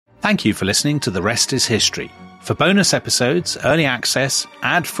Thank you for listening to The Rest is History. For bonus episodes, early access,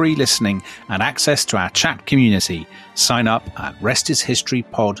 ad-free listening, and access to our chat community, sign up at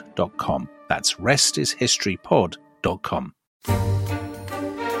restishistorypod.com. That's restishistorypod.com.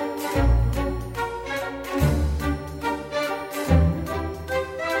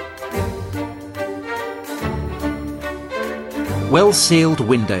 Well-sealed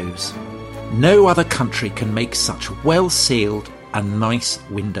windows. No other country can make such well-sealed and nice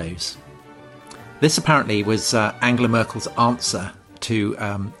windows. This apparently was Angela Merkel's answer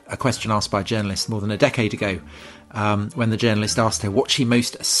to a question asked by a journalist more than a decade ago, when the journalist asked her what she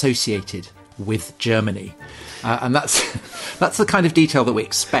most associated with Germany. And that's the kind of detail that we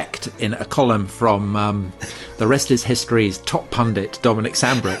expect in a column from The Rest is History's top pundit, Dominic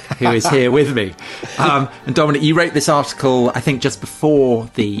Sambrook, who is here with me. And Dominic, you wrote this article, I think, just before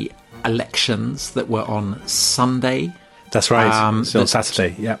the elections that were on Sunday. That's right. It's on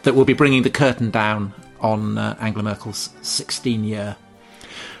Saturday, yeah. That will be bringing the curtain down on Angela Merkel's 16-year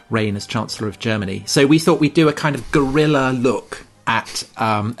reign as Chancellor of Germany. So we thought we'd do a kind of guerrilla look at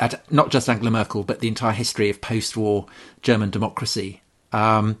not just Angela Merkel, but the entire history of post-war German democracy.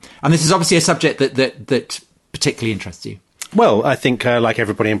 And this is obviously a subject that particularly interests you. Well, I think, like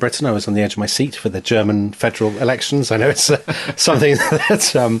everybody in Britain, I was on the edge of my seat for the German federal elections. I know it's something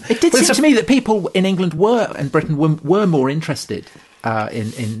that's... it did seem to me that people in England and Britain were more interested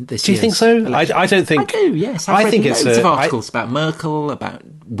in this. Do you think so? I don't think... I do, yes. I think it's loads of articles about Merkel, about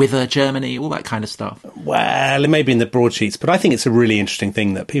Wither Germany, all that kind of stuff. Well, it may be in the broadsheets, but I think it's a really interesting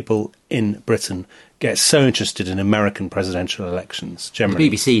thing that people in Britain get so interested in American presidential elections, generally.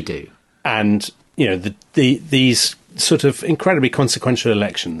 The BBC do. And, you know, these sort of incredibly consequential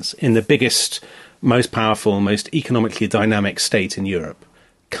elections in the biggest, most powerful, most economically dynamic state in Europe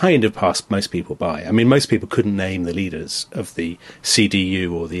kind of passed most people by. I mean, most people couldn't name the leaders of the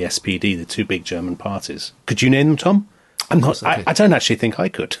CDU or the SPD, the two big German parties. Could you name them, Tom? I don't actually think I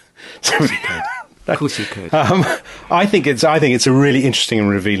could. Of course you could. I think it's a really interesting and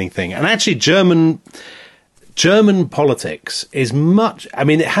revealing thing. And actually, German politics is much... I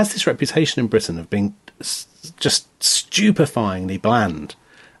mean, it has this reputation in Britain of being just stupefyingly bland.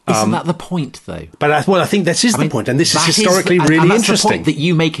 Isn't that the point, though? But I think this is the point, and this is historically really interesting. The point that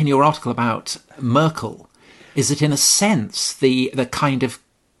you make in your article about Merkel is that, in a sense, the kind of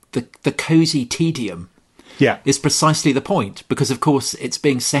the cosy tedium is precisely the point, because, of course, it's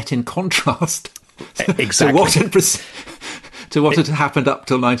being set in contrast to what had happened up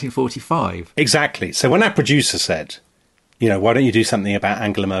till 1945. Exactly. So when our producer said, you know, why don't you do something about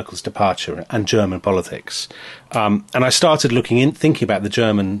Angela Merkel's departure and German politics? And I started thinking about the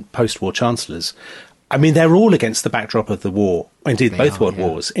German post-war chancellors. I mean, they're all against the backdrop of the war. Indeed, both world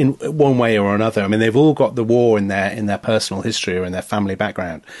wars, in one way or another. I mean, they've all got the war in their personal history or in their family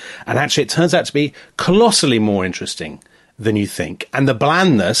background. And actually, it turns out to be colossally more interesting than you think. And the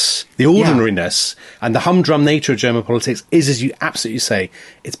blandness, the ordinariness, and the humdrum nature of German politics is, as you absolutely say,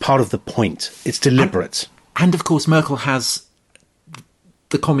 it's part of the point. It's deliberate. And, of course, Merkel has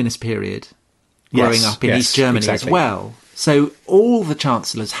the communist period growing up in East Germany as well. So all the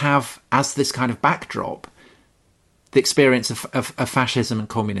chancellors have, as this kind of backdrop, the experience of fascism and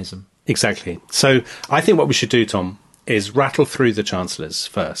communism. Exactly. So I think what we should do, Tom, is rattle through the chancellors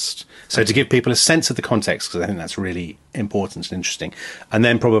first. So to give people a sense of the context, because I think that's really important and interesting. And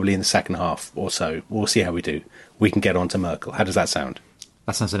then probably in the second half or so, we'll see how we do. We can get on to Merkel. How does that sound?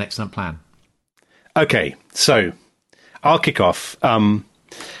 That sounds an excellent plan. Okay, so I'll kick off. Germany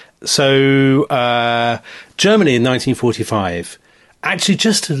in 1945, actually,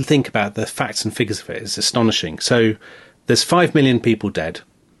 just to think about the facts and figures of it is astonishing. So there's 5 million people dead.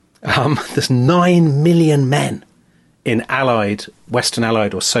 There's 9 million men in Western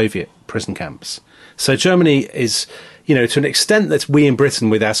Allied or Soviet prison camps. So Germany is, you know, to an extent that we in Britain,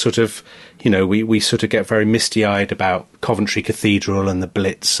 with our sort of, you know, we sort of get very misty-eyed about Coventry Cathedral and the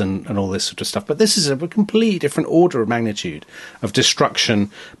Blitz and all this sort of stuff. But this is a completely different order of magnitude of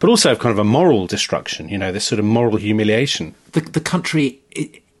destruction, but also of kind of a moral destruction, you know, this sort of moral humiliation. The country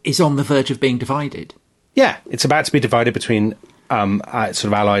is on the verge of being divided. Yeah, it's about to be divided between sort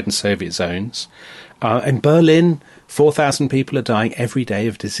of Allied and Soviet zones. In Berlin, 4,000 people are dying every day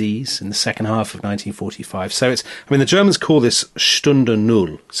of disease in the second half of 1945. So the Germans call this Stunde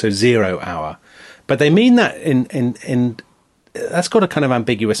Null, so 0 hour. But they mean that in that's got a kind of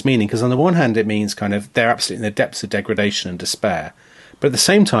ambiguous meaning, because on the one hand, it means kind of they're absolutely in the depths of degradation and despair. But at the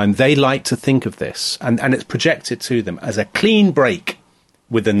same time, they like to think of this, and it's projected to them as a clean break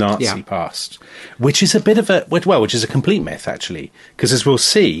with the Nazi past, which is a bit of which is a complete myth, actually, because as we'll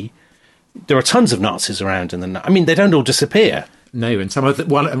see, there are tons of Nazis around they don't all disappear No, and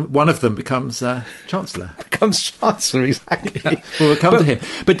one of them becomes Chancellor. Becomes Chancellor, exactly. Yeah, we'll come to him.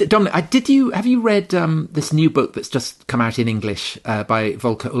 But Dominic, have you read this new book that's just come out in English by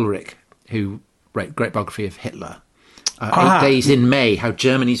Volker Ulrich, who wrote a great biography of Hitler? 8 Days in May, How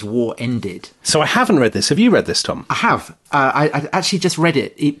Germany's War Ended. So I haven't read this. Have you read this, Tom? I have. I actually just read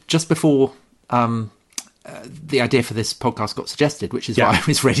it just before the idea for this podcast got suggested, which is why I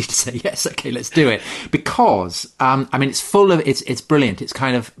was ready to say, yes, okay, let's do it. Because, it's full of, it's brilliant. It's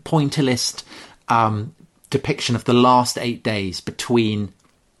kind of pointillist depiction of the last 8 days between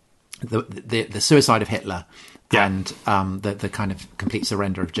the suicide of Hitler and the kind of complete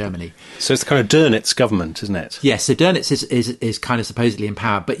surrender of Germany. So it's the kind of Dönitz government, isn't it? Yes, so Dönitz is kind of supposedly in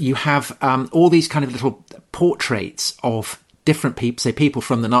power, but you have all these kind of little portraits of different people, say people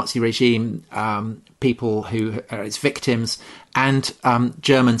from the Nazi regime, people who are its victims, and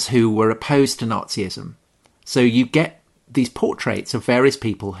Germans who were opposed to Nazism. So you get these portraits of various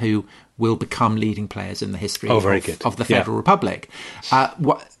people who will become leading players in the history of the Federal Republic.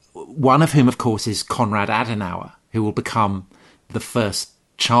 One of whom, of course, is Konrad Adenauer, who will become the first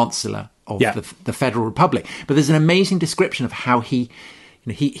Chancellor of the Federal Republic. But there's an amazing description of how he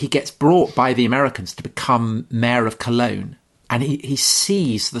gets brought by the Americans to become mayor of Cologne. And he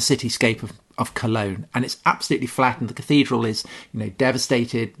sees the cityscape of Cologne, and it's absolutely flattened. The cathedral is,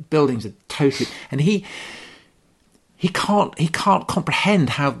 devastated. Buildings are totally, and he can't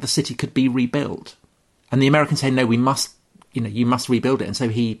comprehend how the city could be rebuilt. And the Americans say, no, we must, you must rebuild it. And so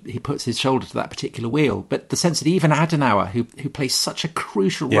he puts his shoulder to that particular wheel. But the sense that even Adenauer, who plays such a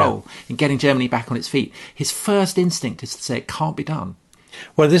crucial role in getting Germany back on its feet, his first instinct is to say it can't be done.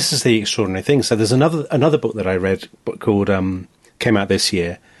 Well, this is the extraordinary thing. So there's another book that I read called came out this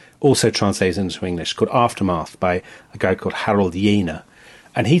year, also translated into English, called Aftermath by a guy called Harold Jena.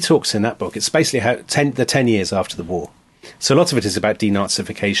 And he talks in that book, it's basically the 10 years after the war. So a lot of it is about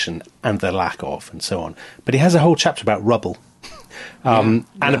denazification and the lack of and so on. But he has a whole chapter about rubble. And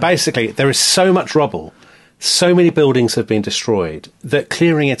basically there is so much rubble, so many buildings have been destroyed, that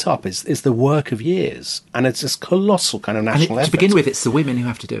clearing it up is the work of years. And it's this colossal kind of national effort. To begin with, it's the women who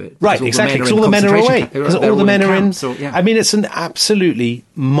have to do it. Right, exactly. Because all the men are away. Because all the men are in. I mean, it's an absolutely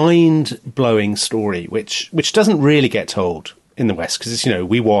mind-blowing story, which doesn't really get told in the West. Because it's,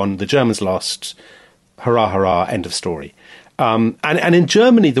 we won, the Germans lost, hurrah, hurrah, end of story. And in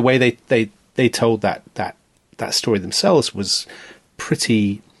Germany, the way they told that story themselves was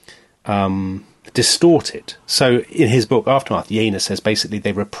pretty distorted. So in his book Aftermath, Jena says basically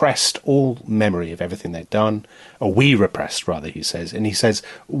they repressed all memory of everything they'd done, or we repressed rather, he says. And he says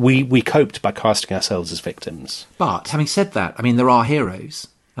we coped by casting ourselves as victims. But having said that, I mean, there are heroes.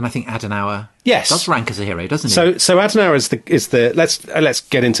 And I think Adenauer does rank as a hero, doesn't he? So Adenauer is the let's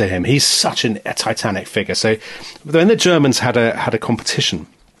get into him. He's such a titanic figure. So when the Germans had a competition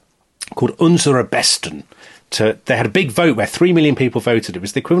called Unsere Besten, they had a big vote where 3 million people voted. It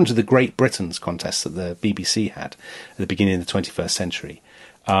was the equivalent of the Great Britain's contest that the BBC had at the beginning of the 21st century,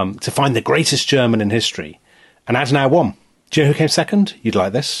 to find the greatest German in history. And Adenauer won. Do you know who came second? You'd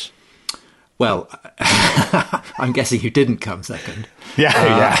like this. Well, I'm guessing who didn't come second.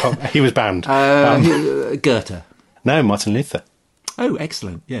 Yeah, he was banned. Goethe. No, Martin Luther. Oh,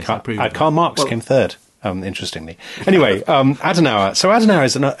 excellent. Yes, Karl Marx came third, interestingly. Anyway, Adenauer. So Adenauer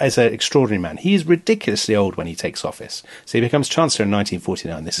is an extraordinary man. He is ridiculously old when he takes office. So he becomes Chancellor in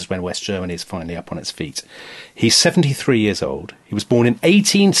 1949. This is when West Germany is finally up on its feet. He's 73 years old. He was born in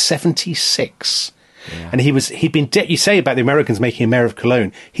 1876. Yeah. And he'd been you say about the Americans making him mayor of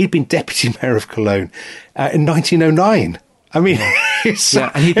Cologne. He'd been deputy mayor of Cologne in 1909. I mean,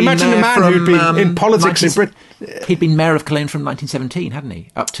 imagine a man who'd been in politics in Britain. He'd been mayor of Cologne from 1917, hadn't he?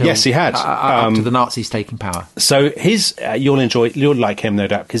 Yes, he had. Up to the Nazis taking power. So you'll like him, no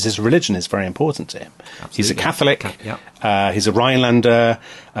doubt, because his religion is very important to him. Absolutely. He's a Catholic. He's a Rhinelander.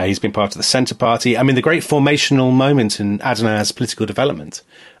 He's been part of the Centre Party. I mean, the great formational moment in Adenauer's political development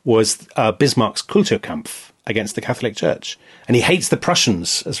was Bismarck's Kulturkampf against the Catholic Church. And he hates the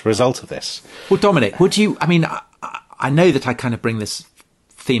Prussians as a result of this. Well, Dominic, would you... I mean, I know that I kind of bring this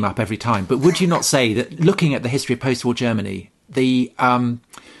theme up every time, but would you not say that looking at the history of post-war Germany, the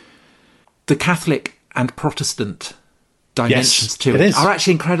Catholic and Protestant dimensions to it are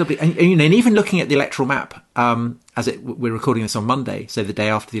actually incredibly... And even looking at the electoral map, we're recording this on Monday, so the day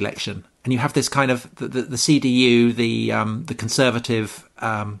after the election, and you have this kind of... The CDU, the Conservative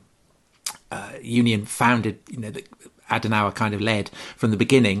Union founded, that Adenauer kind of led from the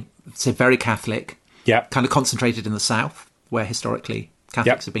beginning, so very Catholic... kind of concentrated in the south, where historically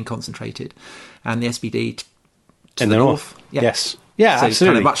Catholics have been concentrated, and the SPD in the north. Yes. Yeah, so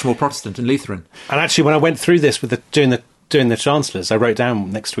absolutely. Kind of much more Protestant and Lutheran. And actually, when I went through this doing the doing the chancellors, I wrote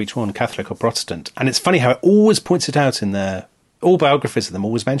down next to each one, Catholic or Protestant. And it's funny how it always points it out in their... All biographies of them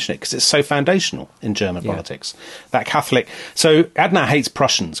always mention it because it's so foundational in German politics. That Catholic... So Adenauer hates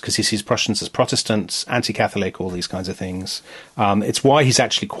Prussians because he sees Prussians as Protestants, anti-Catholic, all these kinds of things. It's why he's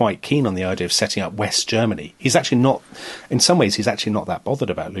actually quite keen on the idea of setting up West Germany. He's actually not... In some ways, he's actually not that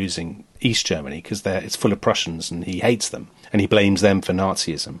bothered about losing East Germany because it's full of Prussians and he hates them. And he blames them for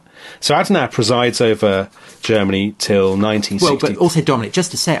Nazism. So Adenauer presides over Germany till 1960. Well, but also, Dominic,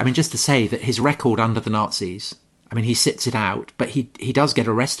 just to say that his record under the Nazis... I mean, he sits it out, but he does get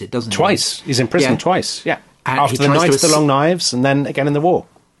arrested, doesn't he? Twice. He's in prison twice, yeah. And after the Night of the Long Knives and then again in the war.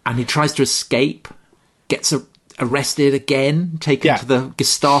 And he tries to escape, gets arrested again, taken to the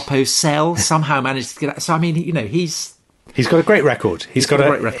Gestapo cell, somehow manages to get out. So, I mean, he's got a great record. He's got a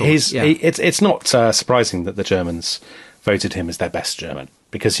great record. It's not surprising that the Germans voted him as their best German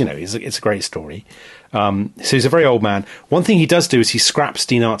because, it's a great story. So he's a very old man. One thing he does do is he scraps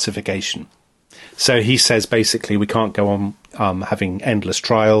denazification. So he says, basically, we can't go on having endless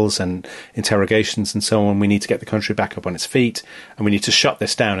trials and interrogations and so on. We need to get the country back up on its feet, and we need to shut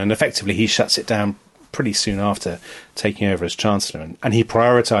this down. And effectively, he shuts it down pretty soon after taking over as Chancellor. And he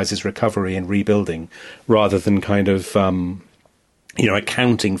prioritises recovery and rebuilding rather than kind of,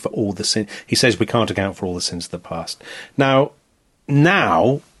 accounting for all the sins. He says we can't account for all the sins of the past. Now,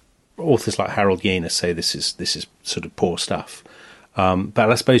 authors like Harold Yeaner say this is sort of poor stuff. But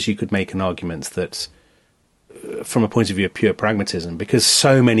I suppose you could make an argument that from a point of view of pure pragmatism, because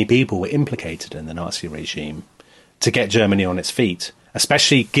so many people were implicated in the Nazi regime, to get Germany on its feet,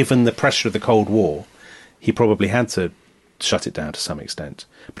 especially given the pressure of the Cold War, he probably had to shut it down to some extent.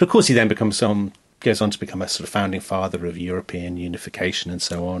 But of course he then goes on to become a sort of founding father of European unification and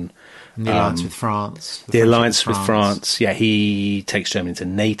so on. And the alliance with France. The alliance with France. Yeah, he takes Germany to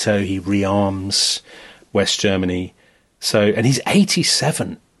NATO, he rearms West Germany. So, and he's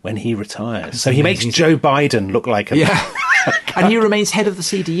 87 when he retires. So he makes Joe Biden look like a... Yeah. And he remains head of the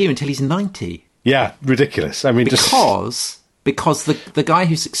CDU until he's 90. Yeah, ridiculous. I mean, because the guy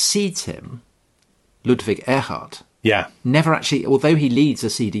who succeeds him, Ludwig Erhard, never actually, although he leads a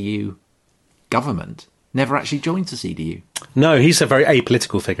CDU government, never actually joins the CDU. No, he's a very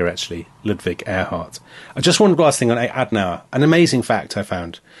apolitical figure, actually, Ludwig Erhard. Just one last thing on Adenauer. An amazing fact I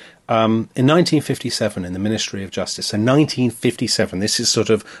found. In 1957, in the Ministry of Justice, so 1957, this is sort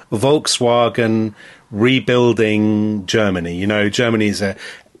of Volkswagen rebuilding Germany. Germany is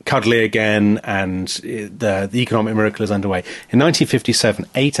cuddly again, and the economic miracle is underway. In 1957,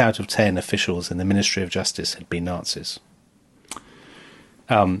 8 out of 10 officials in the Ministry of Justice had been Nazis.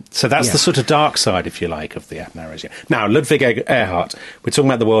 So that's the sort of dark side, if you like, of the Adenauer regime. Now, Ludwig Erhard, we're talking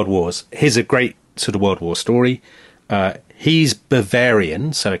about the World Wars. Here's a great sort of World War story. He's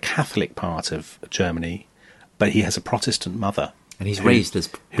Bavarian, so a Catholic part of Germany, but he has a Protestant mother. And he's raised as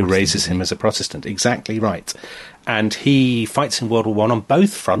Protestant, who raises him as a Protestant. Exactly right. And he fights in World War I on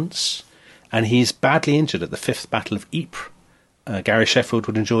both fronts, and he's badly injured at the 5th Battle of Ypres. Gary Sheffield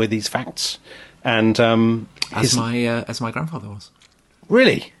would enjoy these facts. And as my grandfather was.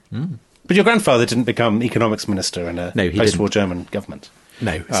 Really? Mm. But your grandfather didn't become economics minister in a post-war German government.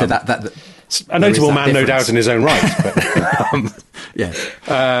 No, so that a notable man, no doubt, in his own right. But, yes.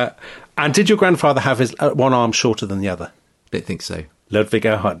 And did your grandfather have his one arm shorter than the other? Don't think so. Ludwig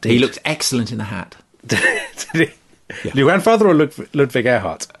Erhard did. He looked excellent in the hat. Did he? Yeah. Your grandfather or Ludwig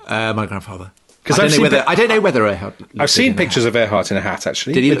Erhard? My grandfather. Because I don't know whether Erhard. I've seen pictures of Erhard in a hat,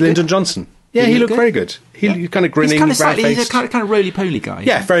 actually. Did he with Lyndon Johnson. Yeah, he looked very good. He kind of grinning, he's he's a kind of roly-poly guy.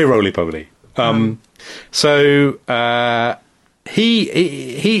 Yeah, very roly-poly. So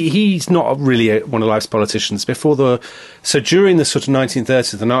he's not really one of life's politicians. So during the sort of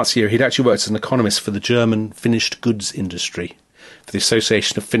 1930s, the Nazi era, he'd actually worked as an economist for the German finished goods industry, for the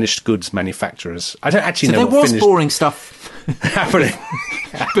Association of Finished Goods Manufacturers. I don't actually know. There was boring stuff happening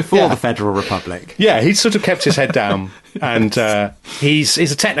before the Federal Republic. Yeah, he sort of kept his head down, and he's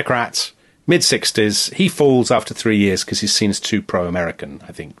a technocrat. Mid-60s, he falls after 3 years because he's seen as too pro-American,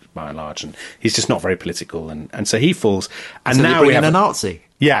 I think, by and large, and he's just not very political, and so he falls. And so now we have a Nazi.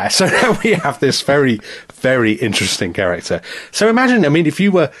 Yeah, so now we have this very, very interesting character. So imagine, I mean, if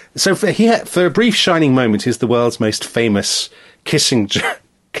you were... So for a brief shining moment, he's the world's most famous Kissinger...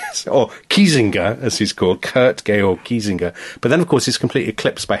 or Kiesinger, as he's called, Kurt Georg Kiesinger. But then, of course, he's completely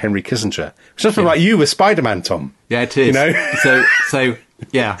eclipsed by Henry Kissinger. Which is like you with Spider-Man, Tom. Yeah, it is. You know? So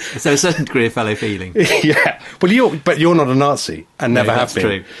Yeah, so a certain degree of fellow feeling. Yeah. Well, you're not a Nazi and never have been.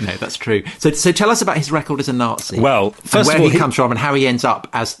 True. No, that's true. So tell us about his record as a Nazi. Well, first where of all, he comes from and how he ends up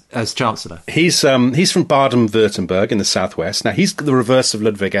as Chancellor. He's from Baden-Württemberg in the southwest. Now, he's the reverse of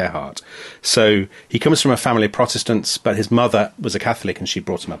Ludwig Erhard. So he comes from a family of Protestants, but his mother was a Catholic and she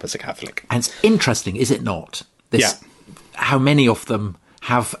brought him up as a Catholic. And it's interesting, is it not? How many of them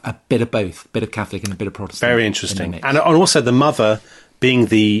have a bit of both, a bit of Catholic and a bit of Protestant. Very interesting. And also the mother being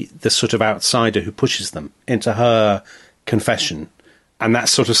the sort of outsider who pushes them into her confession. And that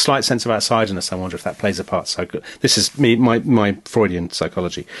sort of slight sense of outsiderness, I wonder if that plays a part. So good. This is my Freudian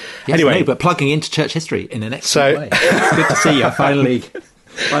psychology. Yes, anyway, no, but plugging into church history in an excellent way. It's good to see you. I finally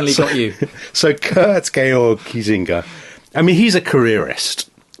got you. So Kurt Georg Kiesinger, I mean, he's a careerist.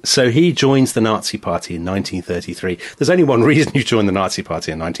 So he joins the Nazi Party in 1933. There's only one reason you join the Nazi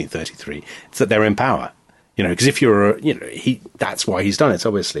Party in 1933. It's that they're in power. Because if you're, that's why he's done it,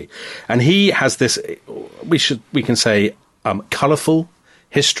 obviously. And he has this, we can say, colourful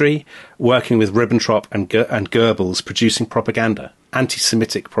history, working with Ribbentrop and Goebbels, producing propaganda,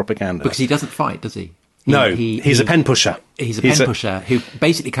 anti-Semitic propaganda. Because he doesn't fight, does he? He's a pen pusher. He's a pen pusher who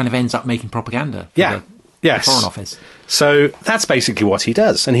basically kind of ends up making propaganda for the Foreign Office. So that's basically what he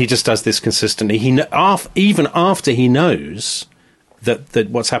does, and he just does this consistently. Even after he knows that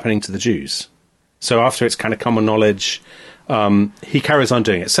what's happening to the Jews. So after it's kind of common knowledge, he carries on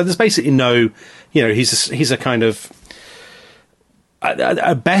doing it. So there's basically no, he's a kind of,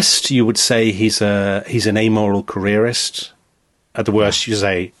 at best you would say he's an amoral careerist. At the worst, you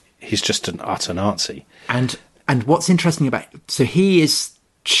say he's just an utter Nazi. And what's interesting about, so he is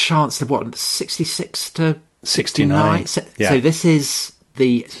Chancellor, what, 66 to 69? So this is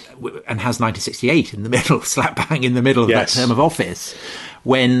and has 1968 in the middle, slap bang in the middle of that term of office,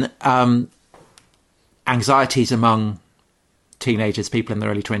 when anxieties among teenagers, people in their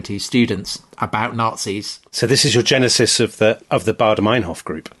early 20s, students, about Nazis. So this is your genesis of the Baader-Meinhof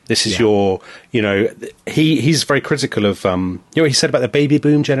group. This is your, he's very critical of, he said about the baby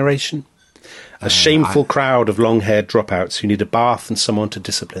boom generation. A shameful crowd of long-haired dropouts who need a bath and someone to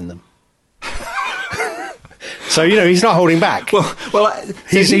discipline them. So, he's not holding back.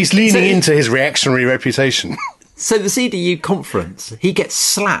 He's leaning into his reactionary reputation. So the CDU conference, he gets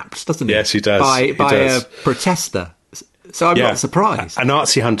slapped, doesn't he? Yes, he does. By a protester. So I'm not surprised. A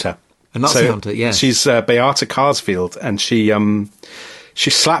Nazi hunter. Hunter, yes. She's Beate Karsfield, and she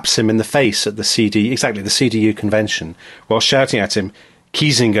slaps him in the face at the CDU convention, while shouting at him,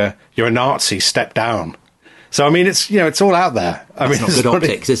 "Kiesinger, you're a Nazi, step down." So, I mean, it's all out there. That's not good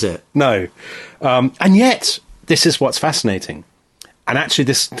optics, is it? No. And yet, this is what's fascinating. And actually,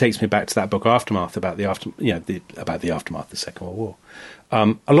 this takes me back to that book, Aftermath, about the aftermath of the Second World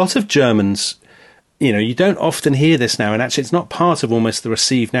War. A lot of Germans, you don't often hear this now, and actually it's not part of almost the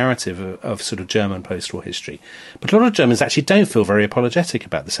received narrative of sort of German post-war history. But a lot of Germans actually don't feel very apologetic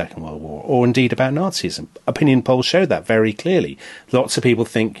about the Second World War, or indeed about Nazism. Opinion polls show that very clearly. Lots of people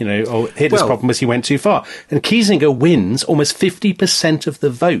think, Hitler's problem was he went too far. And Kiesinger wins almost 50% of the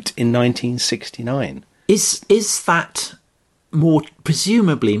vote in 1969. Is that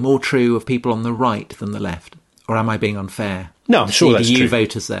presumably more true of people on the right than the left? Or am I being unfair? No, I'm sure that's true. CDU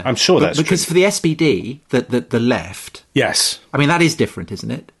voters there. I'm sure that's because true. Because for the SPD, the left... Yes. I mean, that is different,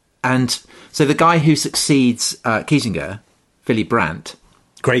 isn't it? And so the guy who succeeds Kiesinger, Willy Brandt...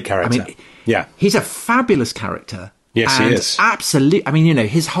 Great character. I mean, he's a fabulous character. Yes, he is. Absolutely. I mean,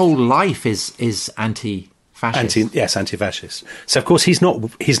 his whole life is anti-fascist. Anti-fascist. So, of course, he's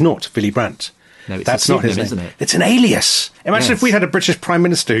not Willy Brandt. No, that's not his name, isn't it? It's an alias. Imagine if we had a British Prime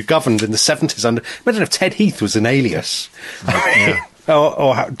Minister who governed in the 70s imagine if Ted Heath was an alias.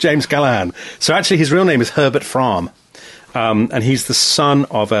 or James Callaghan. So actually his real name is Herbert Frahm. And he's the son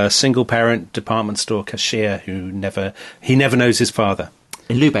of a single-parent department store cashier who never knows his father.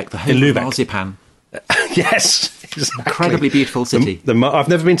 In Lübeck, the home of marzipan. Yes, exactly. Incredibly beautiful city. I've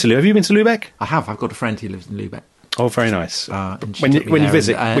never been to Lübeck. Have you been to Lübeck? I have. I've got a friend who lives in Lübeck. Oh, very nice. When you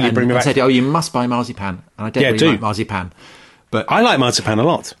visit, will you bring me back? I said, you must buy marzipan. And I don't really like marzipan. But I like marzipan a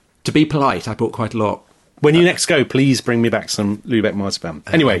lot. To be polite, I bought quite a lot. When you next go, please bring me back some Lübeck marzipan.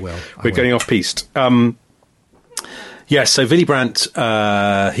 Anyway, we're getting off piste. So Willy Brandt,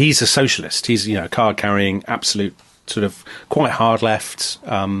 he's a socialist. He's, a card-carrying, absolute sort of quite hard left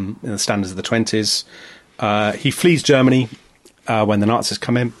in the standards of the 20s. He flees Germany when the Nazis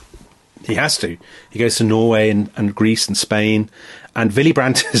come in. He has to. He goes to Norway and Greece and Spain. And Willy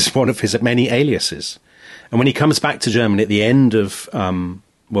Brandt is one of his many aliases. And when he comes back to Germany at the end of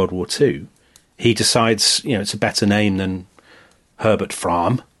World War II, he decides, it's a better name than Herbert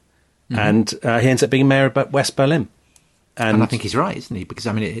Frahm. Mm-hmm. And he ends up being mayor of West Berlin. And I think he's right, isn't he? Because,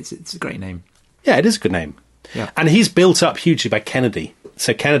 I mean, it's a great name. Yeah, it is a good name. Yeah. And he's built up hugely by Kennedy.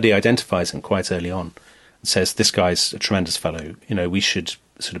 So Kennedy identifies him quite early on and says, this guy's a tremendous fellow. We should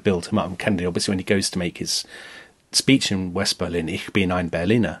sort of build him up. And Kennedy, obviously, when he goes to make his speech in West Berlin, Ich bin ein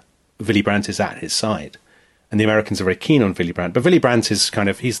Berliner, Willy Brandt is at his side. And the Americans are very keen on Willy Brandt. But Willy Brandt is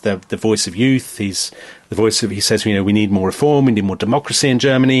he's the voice of youth. He's the voice of, he says, we need more reform, we need more democracy in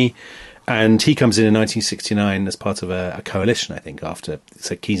Germany. And he comes in 1969 as part of a coalition, I think, after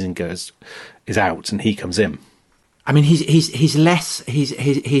Kiesinger is out and he comes in. I mean, he's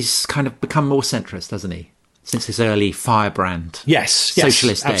kind of become more centrist, hasn't he? Since his early firebrand. Yes,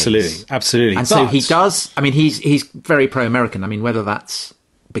 socialist days. Absolutely. And so he does, I mean, he's very pro-American. I mean, whether that's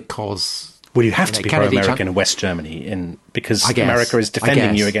because... Well, you have to be pro-American in West Germany because America is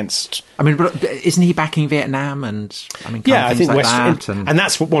defending you against... I mean, but isn't he backing Vietnam and I think like West... that? And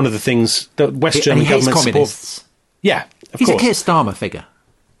that's one of the things that West German government supports. Yeah, of course. He's a Keir Starmer figure.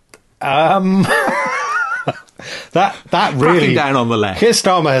 That really... Cracking down on the left. Keir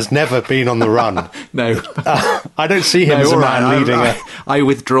Starmer has never been on the run. No. I don't see him as a man leading I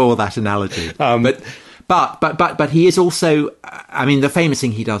withdraw that analogy. But he is also, I mean, the famous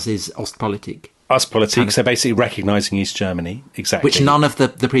thing he does is Ostpolitik. Ostpolitik, so basically recognising East Germany, exactly. Which none of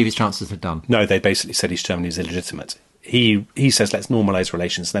the previous chancellors had done. No, they basically said East Germany is illegitimate. He says, let's normalise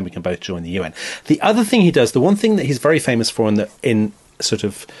relations, and then we can both join the UN. The other thing he does, the one thing that he's very famous for in sort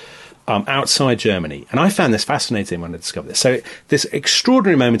of outside Germany, and I found this fascinating when I discovered this. So this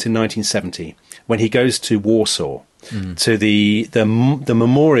extraordinary moment in 1970 when he goes to Warsaw, to the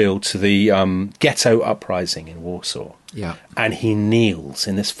memorial to the ghetto uprising in Warsaw. Yeah. And he kneels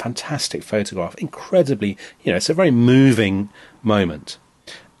in this fantastic photograph, incredibly, it's a very moving moment.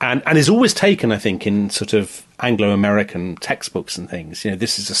 And is always taken, I think, in sort of Anglo-American textbooks and things.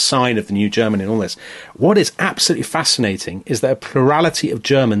 This is a sign of the new Germany and all this. What is absolutely fascinating is that a plurality of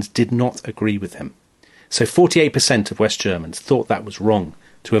Germans did not agree with him. So 48% of West Germans thought that was wrong,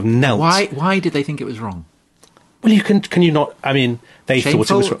 to have knelt. Why did they think it was wrong? Well, can you not? I mean, they Shameful,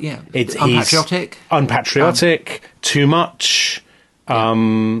 thought it was wrong. Yeah. Unpatriotic. Unpatriotic. Too much.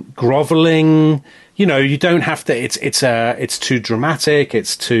 Grovelling. You don't have to. It's too dramatic.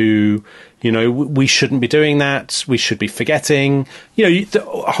 It's too. We shouldn't be doing that. We should be forgetting.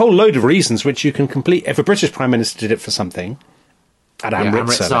 A whole load of reasons which you can complete. If a British Prime Minister did it for something, at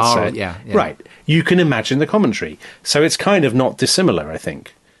Amritsar, let's say, right, you can imagine the commentary. So it's kind of not dissimilar, I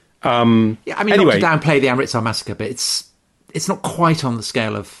think. I mean, anyway, not to downplay the Amritsar massacre, but it's not quite on the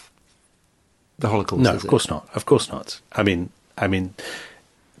scale of the Holocaust. No, of course not. Of course not. I mean,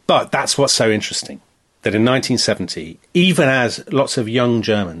 but that's what's so interesting. That in 1970, even as lots of young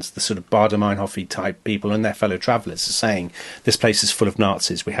Germans, the sort of Baader-Meinhof type people and their fellow travellers are saying, this place is full of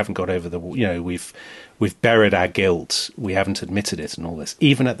Nazis, we haven't got over we've buried our guilt, we haven't admitted it and all this.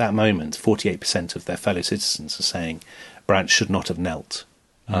 Even at that moment, 48% of their fellow citizens are saying Brandt should not have knelt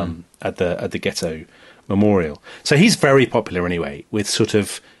at the ghetto memorial. So he's very popular anyway, with sort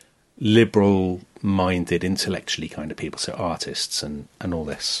of liberal-minded, intellectually kind of people, so artists and all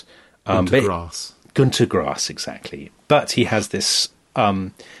this. Gunter Grass, exactly. But he has this,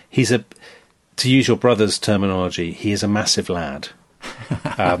 to use your brother's terminology, he is a massive lad.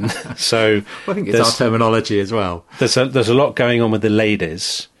 So I think it's our terminology as well. There's a lot going on with the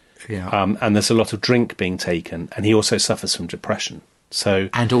ladies, yeah. And there's a lot of drink being taken, and he also suffers from depression.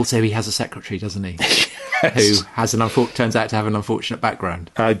 And also he has a secretary, doesn't he? Yes. Who has turns out to have an unfortunate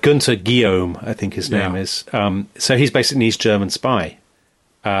background. Gunther Guillaume, I think his name is. So he's basically an East German spy.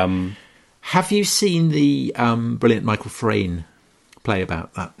 Have you seen the brilliant Michael Frayn play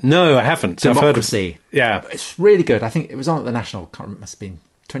about that? No, I haven't. Democracy. Yeah. It's really good. I think it was on at the National, it must have been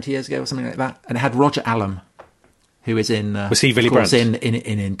 20 years ago or something like that. And it had Roger Allam, who is in... was he Willy Brandt? in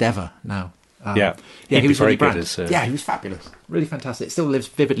Endeavour now. He was very good. He was fabulous. Really fantastic. It still lives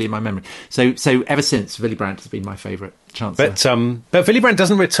vividly in my memory. So ever since, Willy Brandt has been my favourite chancellor. But Willy Brandt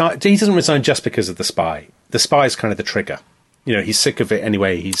doesn't retire. He doesn't resign just because of the spy. The spy is kind of the trigger. He's sick of it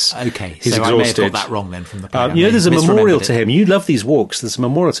anyway. He's exhausted. I may have got that wrong then from the play. There's a memorial to him. You love these walks. There's a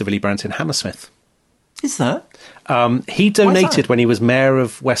memorial to Willy Brandt in Hammersmith. Is there? He donated, when he was mayor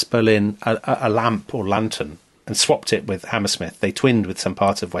of West Berlin, a lamp or lantern and swapped it with Hammersmith. They twinned with some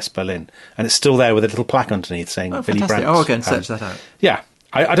part of West Berlin, and it's still there with a little plaque underneath saying Willy Brandt. I'll go and search that out. Yeah.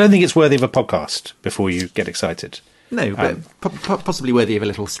 I don't think it's worthy of a podcast before you get excited. No, but possibly worthy of a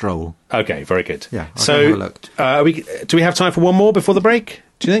little stroll. Okay, very good. Yeah, I'll have a look. Do we have time for one more before the break,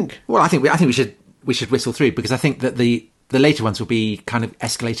 do you think? Well, I think we should whistle through, because I think that the later ones will be kind of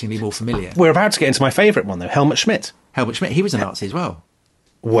escalatingly more familiar. We're about to get into my favourite one, though, Helmut Schmidt. Helmut Schmidt, he was a Nazi as well.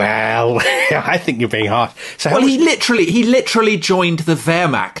 Well, I think you're being harsh. So he literally joined the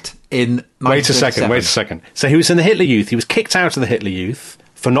Wehrmacht in 1937. Wait a second. So he was in the Hitler Youth. He was kicked out of the Hitler Youth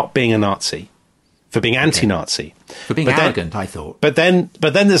for not being a Nazi, for being anti-Nazi. For being arrogant, I thought. But then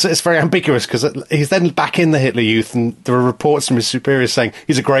it's very ambiguous because he's then back in the Hitler Youth, and there are reports from his superiors saying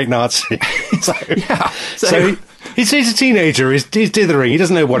he's a great Nazi. So he's a teenager. He's dithering. He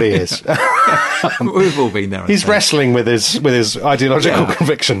doesn't know what he is. We've all been there. He's wrestling with his ideological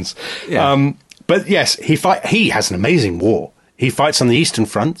convictions. Yeah. But yes, he has an amazing war. He fights on the Eastern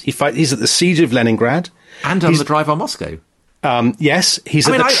Front. He's at the siege of Leningrad, and on the drive on Moscow. Yes, he's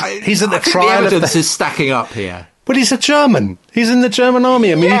at the trial. The evidence is stacking up here. But he's a German. He's in the German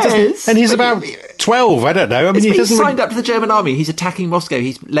army. I mean, he's about 12. I don't know. I mean, he's signed up to the German army. He's attacking Moscow.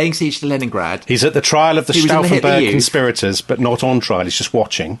 He's laying siege to Leningrad. He's at the trial of the Stauffenberg conspirators, but not on trial. He's just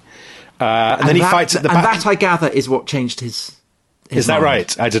watching. And then he fights at the back. And that, I gather, is what changed his Is that mind.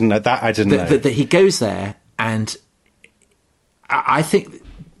 Right? I didn't know that. I didn't know that he goes there, and I think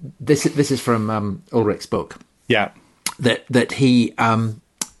this is from Ulrich's book. Yeah, that he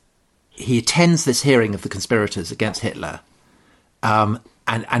attends this hearing of the conspirators against Hitler, and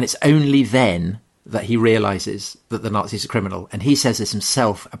it's only then that he realises that the Nazis are criminal. And he says this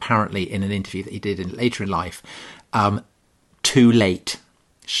himself, apparently, in an interview that he did later in life. Too late,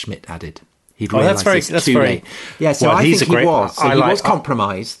 Schmidt added. He'd realised that's too late. Yeah, so I think he was. So he was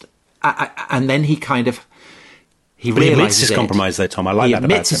compromised, and then he kind of... He admits his compromise, though, Tom. I like that about him.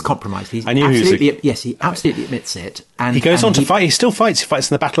 He admits his compromise. I knew he absolutely admits it. And he goes on to fight. He still fights. He fights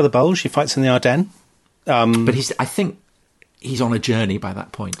in the Battle of the Bulge. He fights in the Ardennes. But I think he's on a journey by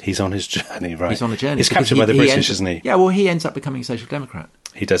that point. He's on his journey, right? He's on a journey. He's captured by the British, isn't he? Yeah, well, he ends up becoming a Social Democrat.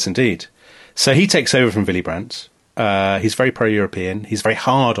 He does indeed. So he takes over from Willy Brandt. He's very pro-European. He's very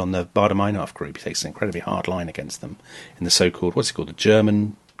hard on the Baader-Meinhof group. He takes an incredibly hard line against them in the so-called, what's it called, the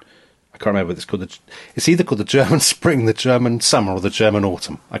German... I can't remember what it's called. It's either called the German Spring, the German Summer, or the German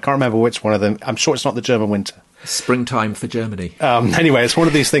Autumn. I can't remember which one of them. I'm sure it's not the German Winter. Springtime for Germany. Anyway, it's one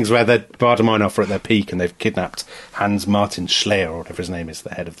of these things where the Baader-Meinhof are at their peak and they've kidnapped Hans Martin Schleyer, or whatever his name is,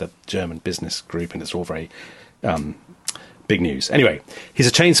 the head of the German business group, and it's all very big news. Anyway, he's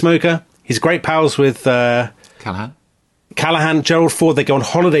a chain smoker. He's great pals with... Callahan, Gerald Ford. They go on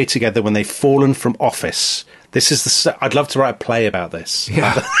holiday together when they've fallen from office. I'd love to write a play about this.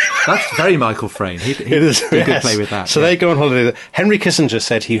 Yeah, that's very Michael Frayn. He did a good play with that. So they go on holiday. Henry Kissinger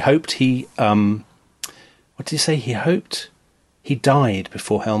said he hoped what did he say? He hoped he died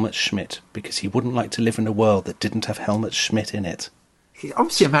before Helmut Schmidt because he wouldn't like to live in a world that didn't have Helmut Schmidt in it. He's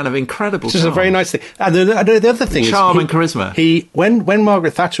obviously a man of incredible charm. Which is a very nice thing. And the other thing charm and charisma. When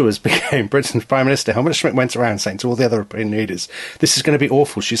Margaret Thatcher became Britain's Prime Minister, Helmut Schmidt went around saying to all the other European leaders, "This is going to be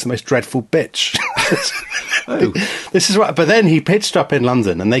awful. She's the most dreadful bitch." This is what. But then he pitched up in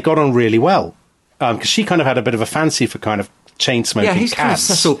London, and they got on really well because she kind of had a bit of a fancy for kind of chain smoking. Yeah, he's kind of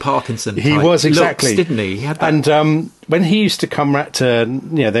Cecil Parkinson. He was exactly, looks, didn't he? He had that. And when he used to come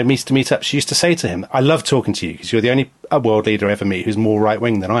they used to meet up. She used to say to him, "I love talking to you because you're the only world leader I ever meet who's more right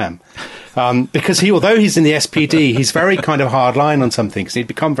wing than I am." Because although he's in the SPD, he's very kind of hard line on something because he'd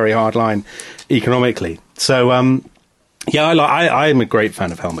become very hard line economically. So. I'm a great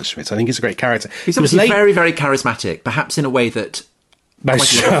fan of Helmut Schmidt. I think he's a great character. He's obviously very, very charismatic, perhaps in a way that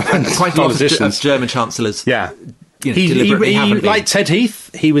quite a lot of German chancellors. Yeah, deliberately haven't been. Like Ted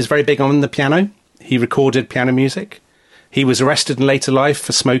Heath, he was very big on the piano. He recorded piano music. He was arrested in later life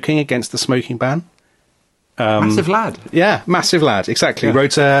for smoking against the smoking ban. Massive lad. Yeah, massive lad. Exactly.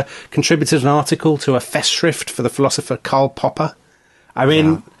 Yeah. Contributed an article to a Festschrift for the philosopher Karl Popper. I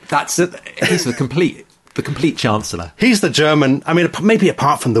mean, he's the complete chancellor. He's the German. I mean, maybe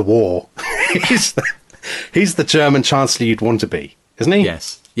apart from the war, he's the German chancellor you'd want to be, isn't he?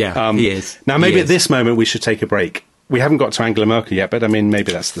 Yes. Yeah, he is. Now, maybe at this moment we should take a break. We haven't got to Angela Merkel yet, but I mean,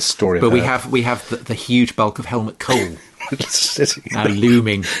 maybe that's the story. But we have the huge bulk of Helmut Kohl now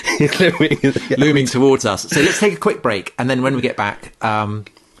looming towards us. So let's take a quick break, and then when we get back,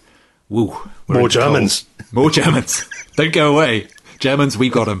 more Germans. More Germans. Don't go away, Germans.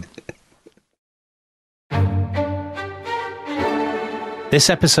 We've got them. This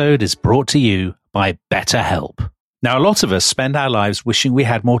episode is brought to you by BetterHelp. Now, a lot of us spend our lives wishing we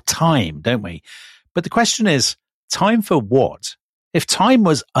had more time, don't we? But the question is, time for what? If time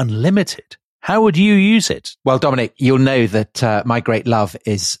was unlimited, how would you use it? Well, Dominic, you'll know that my great love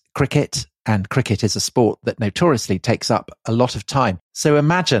is cricket, and cricket is a sport that notoriously takes up a lot of time. So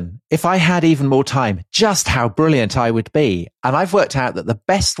imagine if I had even more time, just how brilliant I would be. And I've worked out that the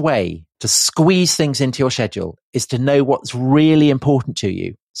best way to squeeze things into your schedule is to know what's really important to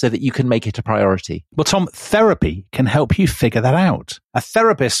you. so that you can make it a priority? Well, Tom, therapy can help you figure that out. A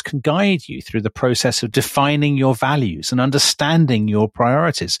therapist can guide you through the process of defining your values and understanding your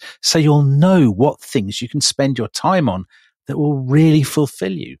priorities, so you'll know what things you can spend your time on that will really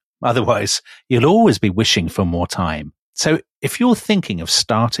fulfill you. Otherwise, you'll always be wishing for more time. So if you're thinking of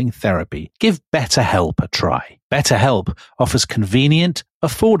starting therapy, give BetterHelp a try. BetterHelp offers convenient,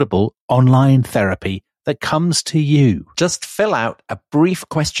 affordable online therapy that comes to you. Just fill out a brief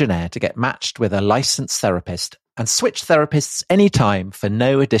questionnaire to get matched with a licensed therapist and switch therapists anytime for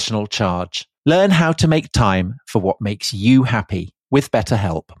no additional charge. Learn how to make time for what makes you happy with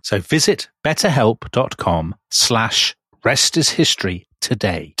BetterHelp. So visit betterhelp.com/restishistory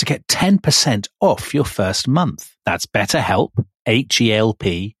today to get 10% off your first month. That's BetterHelp,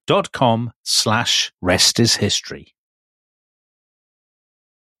 HELP.com/restishistory.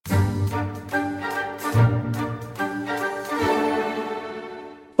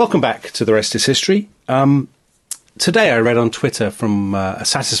 Welcome back to The Rest is History. Today I read on Twitter from a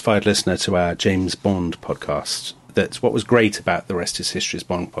satisfied listener to our James Bond podcast that what was great about The Rest is History's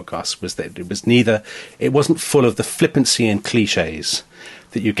Bond podcast was that it wasn't full of the flippancy and cliches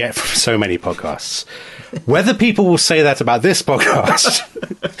that you get from so many podcasts. Whether people will say that about this podcast,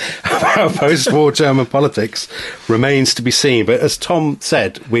 about post-war German politics, remains to be seen. But as Tom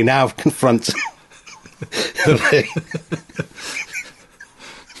said, we now confront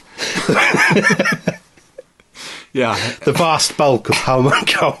the vast bulk of Helmut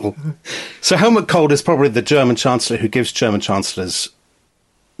Kohl. So Helmut Kohl is probably the German Chancellor who gives German Chancellors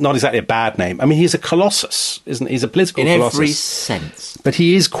not exactly a bad name. I mean, he's a colossus, isn't he? He's a political colossus. In every sense. But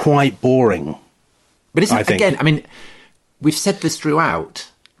he is quite boring. But isn't, again, I mean, we've said this throughout,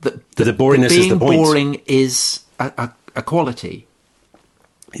 that the boringness is the point. Being boring is a quality.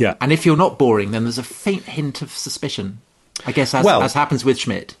 Yeah. And if you're not boring, then there's a faint hint of suspicion, I guess, as happens with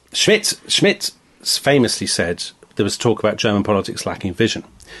Schmidt. Schmidt famously said there was talk about German politics lacking vision.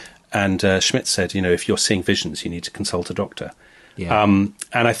 And Schmidt said, if you're seeing visions, you need to consult a doctor. Yeah. And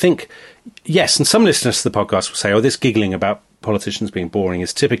I think, yes, and some listeners to the podcast will say, this giggling about politicians being boring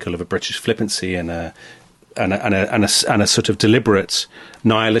is typical of a British flippancy and a sort of deliberate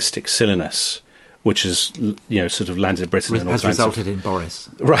nihilistic silliness, which has, sort of landed Britain in all has kinds resulted in Boris.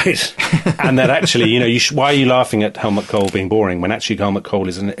 Right. And that actually, why are you laughing at Helmut Kohl being boring when actually Helmut Kohl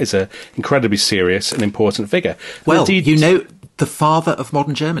is an incredibly serious and important figure? Well, the father of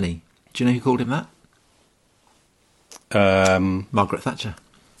modern Germany. Do you know who called him that? Margaret Thatcher.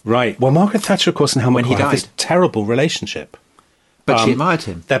 Right. Well, Margaret Thatcher, of course, and Helmut Kohl have this terrible relationship. But she admired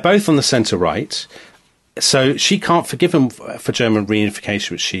him. They're both on the centre-right. So she can't forgive him for German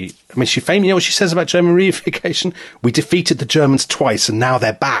reunification, which she famously, what she says about German reunification? We defeated the Germans twice and now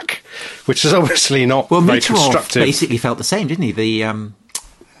they're back, which is obviously not very constructive. Basically felt the same, didn't he? The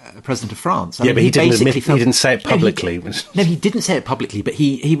president of France. But he didn't say it publicly. No, he didn't say it publicly, but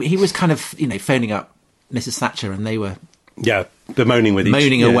he was kind of, phoning up Mrs. Thatcher, and they were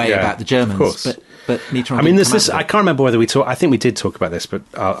bemoaning away about the Germans. Of course. But Mitterrand. I mean, there's this. I can't remember whether we talk. I think we did talk about this, but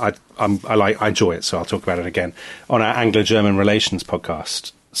I enjoy it, so I'll talk about it again on our Anglo-German relations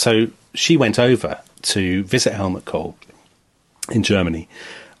podcast. So she went over to visit Helmut Kohl in Germany.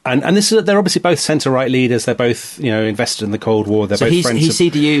 And they're obviously both centre-right leaders. They're both, invested in the Cold War. They're both friends. He's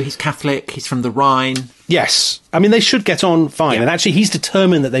CDU, he's Catholic, he's from the Rhine. Yes. I mean, they should get on fine. Yeah. And actually, he's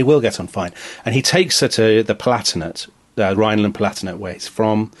determined that they will get on fine. And he takes her to the Palatinate, Rhineland-Palatinate, where he's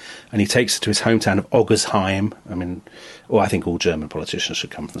from. And he takes her to his hometown of Oggersheim. I think all German politicians should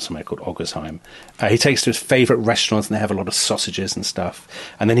come from somewhere called Oggersheim. He takes her to his favourite restaurants, and they have a lot of sausages and stuff.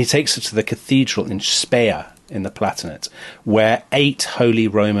 And then he takes her to the cathedral in Speyer, in the Palatinate, where 8 Holy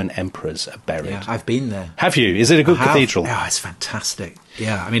Roman emperors are buried. Yeah, I've been there. Have you? Is it a good cathedral? Oh, it's fantastic.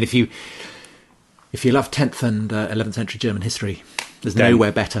 Yeah, I mean, if you love 10th and 11th century German history, there's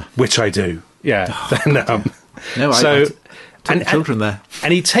nowhere better. Which I do. Yeah. I took children there.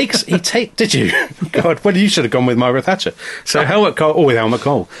 And he takes. Did you? God, well, you should have gone with Margaret Thatcher. So Helmut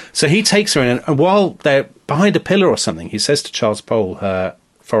Kohl. So he takes her in, and while they're behind a pillar or something, he says to Charles Pohl, her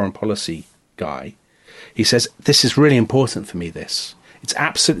foreign policy guy, he says, "This is really important for me, this is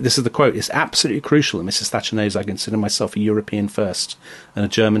the quote, it's absolutely crucial that Mrs. Thatcher knows I consider myself a European first and a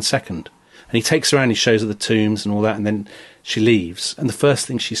German second." And he takes her around, he shows her the tombs and all that, and then she leaves. And the first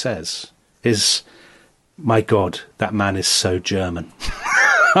thing she says is, "My God, that man is so German."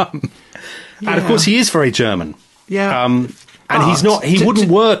 And of course he is very German. Yeah. And he wouldn't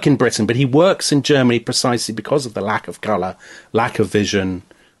work in Britain, but he works in Germany precisely because of the lack of colour, lack of vision,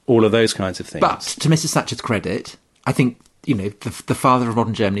 all of those kinds of things. But to Mrs. Thatcher's credit, I think the father of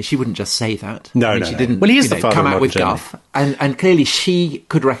modern Germany. She wouldn't just say that. No, she didn't. Well, he is the father come of out modern with Germany. guff, and clearly she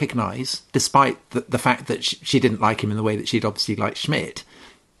could recognise, despite the fact that she didn't like him in the way that she'd obviously liked Schmidt,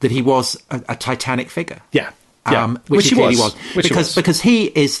 that he was a titanic figure. Yeah. Which he clearly was. Because because he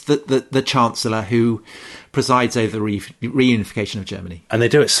is the Chancellor who presides over the reunification of Germany. And they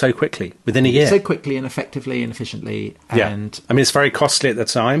do it so quickly, within a year. So quickly and effectively and efficiently. And I mean, it's very costly at the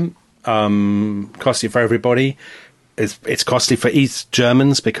time, costly for everybody. It's costly for East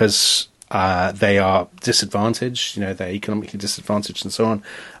Germans because they are disadvantaged, they're economically disadvantaged and so on.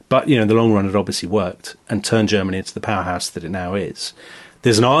 But, in the long run, it obviously worked and turned Germany into the powerhouse that it now is.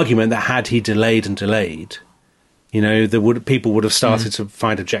 There's an argument that had he delayed and delayed, people would have started to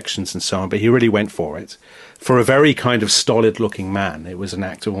find objections and so on, but he really went for it. For a very kind of stolid-looking man, it was an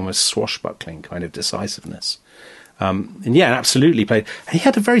act of almost swashbuckling kind of decisiveness. Absolutely played. He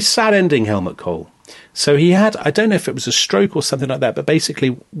had a very sad ending, Helmut Kohl. So he had, I don't know if it was a stroke or something like that, but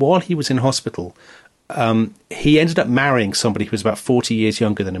basically while he was in hospital, he ended up marrying somebody who was about 40 years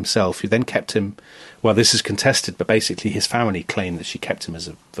younger than himself, who then kept him, well, this is contested, but basically his family claimed that she kept him as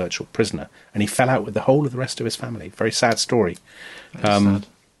a virtual prisoner, and he fell out with the whole of the rest of his family. Very sad story. sad.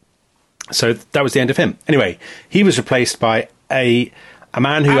 So that was the end of him. Anyway, he was replaced by a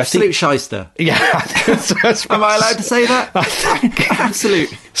man who Absolute shyster. Yeah. Am I allowed to say that?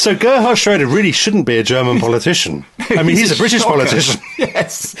 Absolute. So Gerhard Schroeder really shouldn't be a German politician. I mean, he's a British politician.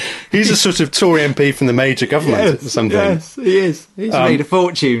 Yes. He's a sort of Tory MP from the major government or something. Yes, he is. He's made a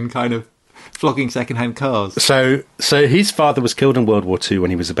fortune kind of flogging second-hand cars. So his father was killed in World War II when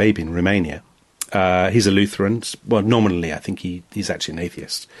he was a baby in Romania. He's a Lutheran. Well, nominally, I think he's actually an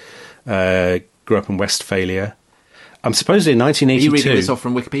atheist. Grew up in Westphalia. Supposedly in 1982... Are you reading this off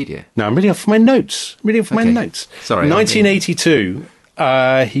from Wikipedia? No, I'm reading off my notes. Sorry. 1982,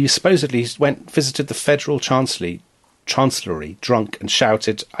 he supposedly visited the Federal Chancellery drunk and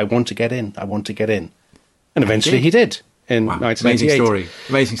shouted, "I want to get in, I want to get in." And eventually he did in 1988.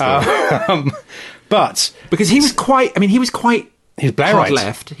 Amazing story. But... Because he was quite He's hard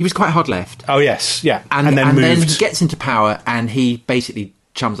left. He was quite hard left. Oh, yes, yeah. And then moved. Then he gets into power and he basically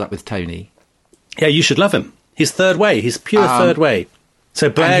chums up with Tony. Yeah, you should love him. He's third way. He's pure third way. So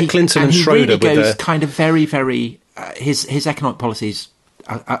Blair, Clinton and Schroeder really goes kind of very, very... his economic policies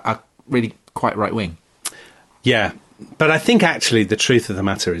are really quite right-wing. Yeah, but I think actually the truth of the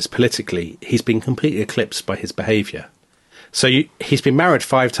matter is politically he's been completely eclipsed by his behaviour. So he's been married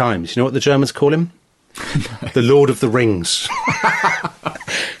 5 times. You know what the Germans call him? The Lord of the Rings.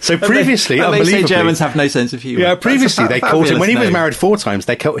 So previously, unbelievably, they say Germans have no sense of humour. Yeah, previously they called him, when he was married 4 times,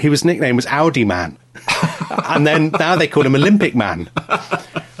 his nickname was Audi Man. And then now they call him Olympic Man.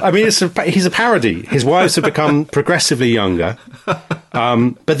 I mean, he's a parody. His wives have become progressively younger.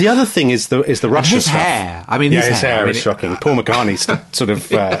 But the other thing is the Russia his stuff. Hair. I mean, his hair is shocking. Paul McCartney's sort of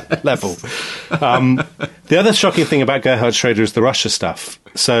level. The other shocking thing about Gerhard Schroeder is the Russia stuff.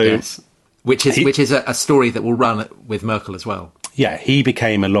 So, yes. Which is a story that will run with Merkel as well. Yeah, he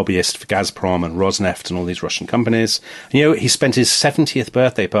became a lobbyist for Gazprom and Rosneft and all these Russian companies. And, he spent his 70th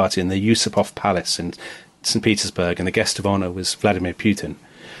birthday party in the Yusupov Palace in St. Petersburg, and the guest of honour was Vladimir Putin.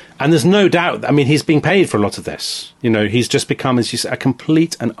 And there's no doubt, I mean, he's being paid for a lot of this. He's just become, as you say, a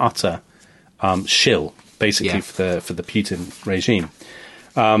complete and utter shill, basically, for the Putin regime.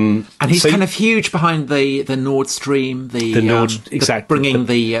 And he's kind of huge behind the Nord Stream, bringing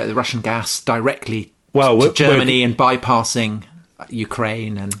the Russian gas directly to Germany and bypassing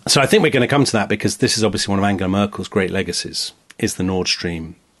Ukraine. And so I think we're going to come to that, because this is obviously one of Angela Merkel's great legacies, is the Nord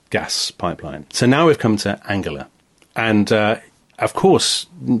Stream gas pipeline. So now we've come to Angela. And, of course,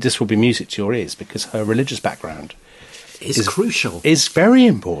 this will be music to your ears, because her religious background is crucial. Is very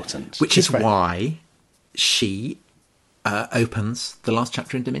important. Which is why she opens the last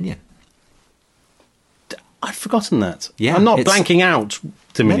chapter in Dominion. I've forgotten that. Yeah, I'm not blanking out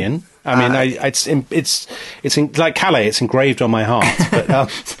Dominion. No. I mean, it's like Calais. It's engraved on my heart.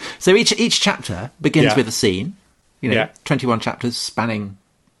 But, so each chapter begins with a scene. 21 chapters spanning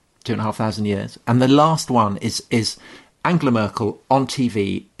 2,500 years, and the last one is Angela Merkel on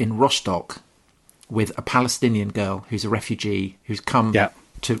TV in Rostock with a Palestinian girl who's a refugee who's come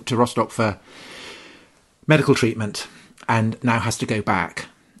to Rostock for medical treatment and now has to go back.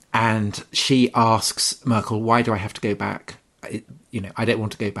 And she asks Merkel, "Why do I have to go back? I don't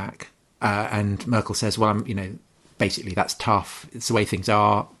want to go back." And Merkel says, "Well, basically that's tough. It's the way things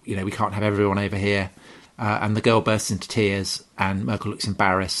are. We can't have everyone over here." And the girl bursts into tears, and Merkel looks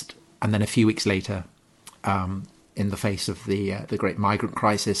embarrassed. And then a few weeks later, in the face of the great migrant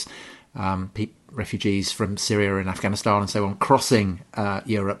crisis, refugees from Syria and Afghanistan and so on crossing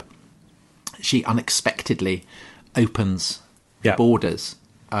Europe, she unexpectedly opens the borders.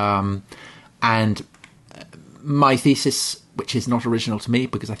 And my thesis, which is not original to me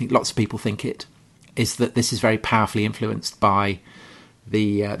because I think lots of people think it, is that this is very powerfully influenced by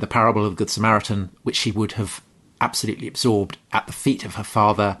the parable of the Good Samaritan, which she would have absolutely absorbed at the feet of her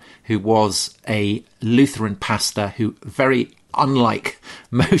father, who was a Lutheran pastor who, very unlike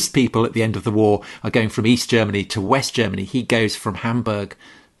most people at the end of the war, are going from East Germany to West Germany. He goes from Hamburg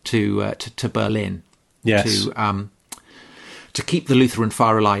to Berlin to keep the Lutheran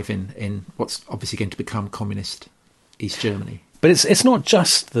fire alive in what's obviously going to become communist East Germany. But it's not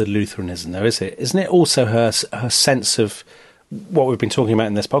just the Lutheranism, though, is it? Isn't it also her sense of what we've been talking about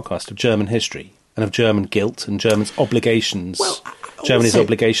in this podcast, of German history and of German guilt and Germany's obligations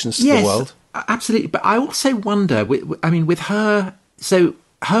to the world? Absolutely. But I also wonder, with her... So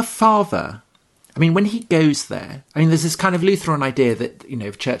her father... when he goes there, there's this kind of Lutheran idea that,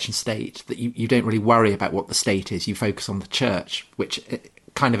 of church and state, that you don't really worry about what the state is. You focus on the church, which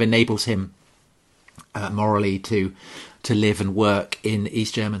kind of enables him morally to live and work in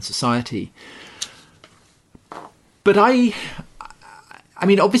East German society. But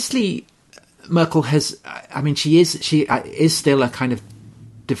obviously Merkel has, she is still a kind of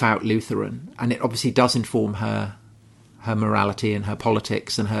devout Lutheran, and it obviously does inform her morality and her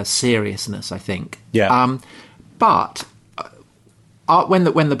politics and her seriousness, I think. Yeah. But when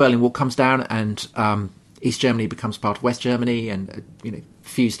the Berlin Wall comes down and East Germany becomes part of West Germany and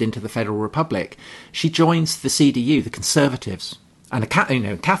fused into the Federal Republic, she joins the CDU, the Conservatives, and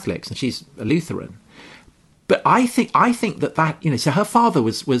Catholics, and she's a Lutheran. But I think that so her father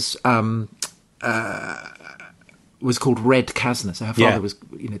was called Red Kasner. So her father was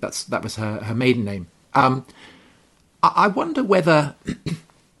that was her maiden name. I wonder whether,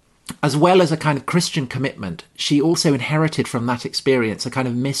 as well as a kind of Christian commitment, she also inherited from that experience a kind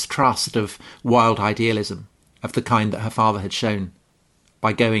of mistrust of wild idealism of the kind that her father had shown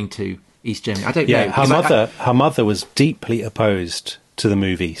by going to East Germany. I don't know. Her mother was deeply opposed to the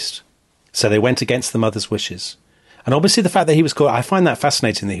move east. So they went against the mother's wishes. And obviously the fact that he was called... I find that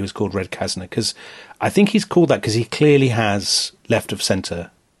fascinating that he was called Red Kasner, because I think he's called that because he clearly has left-of-centre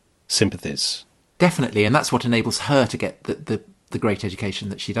sympathies. Definitely, and that's what enables her to get the great education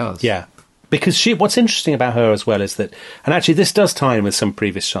that she does. Yeah, because what's interesting about her as well is that... And actually this does tie in with some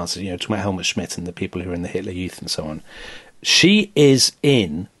previous chances, talking about Helmut Schmidt and the people who are in the Hitler Youth and so on. She is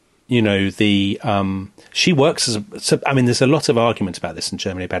in... she works as there's a lot of argument about this in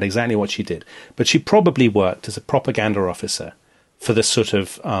Germany about exactly what she did, but she probably worked as a propaganda officer for the sort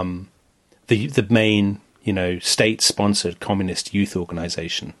of the main state-sponsored communist youth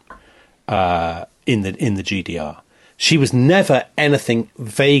organization in the GDR. She was never anything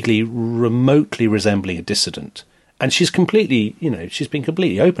vaguely, remotely resembling a dissident. And she's completely, she's been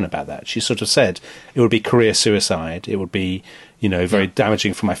completely open about that. She sort of said it would be career suicide. It would be, very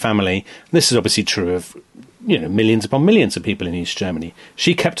damaging for my family. And this is obviously true of, millions upon millions of people in East Germany.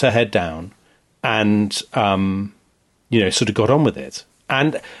 She kept her head down and, sort of got on with it.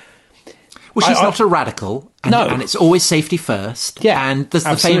 And well, she's not a radical. And, no. And it's always safety first. Yeah, and there's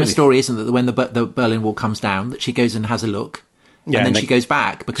the famous story, isn't it, that when the Berlin Wall comes down, that she goes and has a look. And then she goes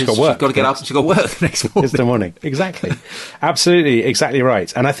back because she's got to get up and she's got to work the next morning. It's the morning. Exactly. Absolutely. Exactly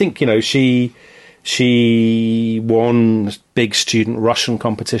right. And I think, she won big student Russian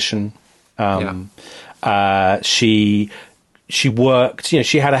competition. She worked,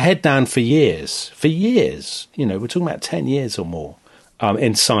 she had her head down for years. We're talking about 10 years or more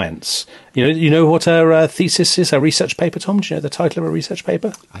in science. You know what her thesis is, her research paper, Tom? Do you know the title of her research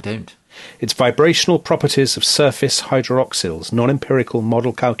paper? I don't. It's Vibrational Properties of Surface Hydroxyls, Non-Empirical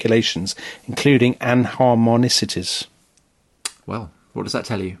Model Calculations, Including Anharmonicities. Well, what does that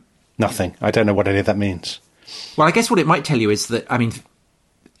tell you? Nothing. I don't know what any of that means. Well, I guess what it might tell you is that,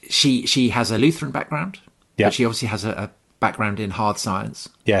 she has a Lutheran background, but she obviously has a background in hard science.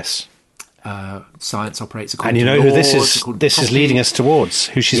 Yes. Science operates according to laws. And who this is leading us towards,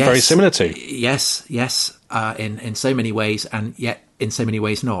 who she's very similar to. Yes, in so many ways, and yet in so many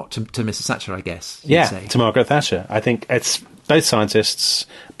ways not, to Mrs. Thatcher, I guess. Yeah, to Margaret Thatcher. I think it's both scientists,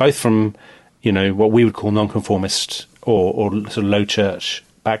 both from, what we would call nonconformist or sort of low church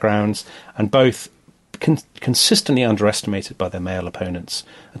backgrounds, and both consistently underestimated by their male opponents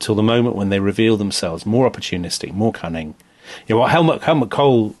until the moment when they reveal themselves more opportunistic, more cunning. Helmut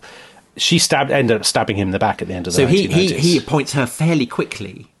Kohl... She ended up stabbing him in the back at the end of the 1990s. So he appoints her fairly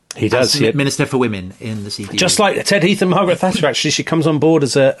quickly. He does. As Minister for Women in the CDU. Just like Ted Heath and Margaret Thatcher, actually, she comes on board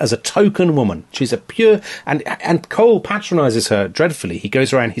as a token woman. She's a pure... And Kohl patronises her dreadfully. He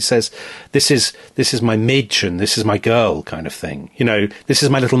goes around, he says, this is my Mädchen, this is my girl kind of thing. This is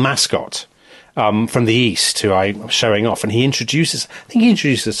my little mascot. from the East who I'm showing off, and he introduces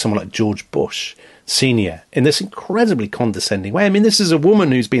someone like George Bush Senior in this incredibly condescending way. I mean, this is a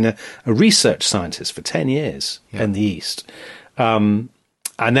woman who's been a research scientist for 10 years in the East. And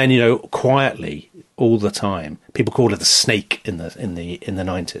then, quietly all the time, people call her the snake in the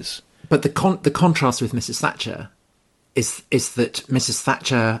 90s. But the contrast with Mrs. Thatcher is that Mrs.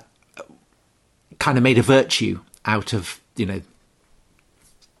 Thatcher kind of made a virtue out of, the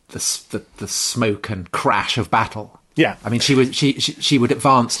smoke and crash of battle. Yeah. I mean, she would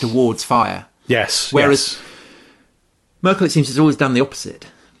advance towards fire. Yes. Whereas Merkel, it seems, has always done the opposite.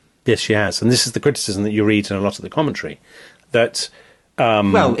 Yes, she has. And this is the criticism that you read in a lot of the commentary. That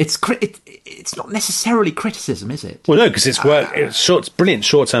well, it's not necessarily criticism, is it? Well, no, because it's work. It's brilliant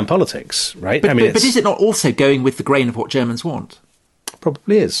short-term politics, right? But is it not also going with the grain of what Germans want?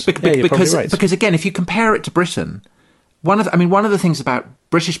 Probably is. Because probably right. Because again, if you compare it to Britain, one of the things about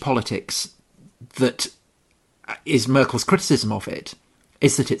British politics that is Merkel's criticism of it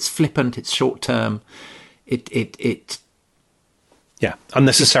is that it's flippant, it's short-term,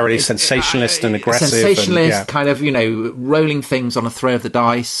 unnecessarily sensationalist and aggressive. Sensationalist, kind of, rolling things on a throw of the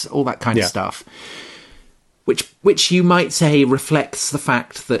dice, all that kind of stuff. Which you might say reflects the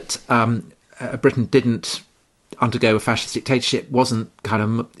fact that Britain didn't undergo a fascist dictatorship, wasn't kind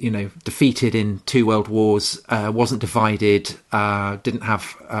of, defeated in 2 world wars, wasn't divided, didn't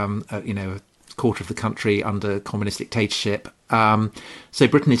have, a quarter of the country under communist dictatorship. So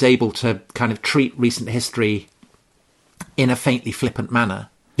Britain is able to kind of treat recent history in a faintly flippant manner.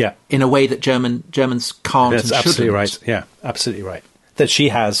 Yeah. In a way that Germans can't and shouldn't. That's absolutely right. Yeah, absolutely right. That she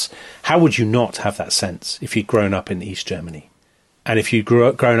has... How would you not have that sense if you'd grown up in East Germany? And if you'd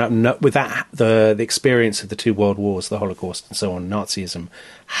grown up with that, the experience of the 2 world wars, the Holocaust and so on, Nazism,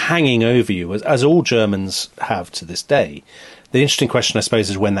 hanging over you, as all Germans have to this day, the interesting question, I suppose,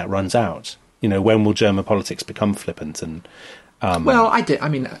 is when that runs out. When will German politics become flippant? And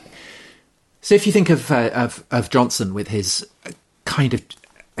so if you think of Johnson with his kind of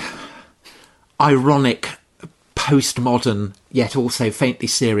ironic, postmodern, yet also faintly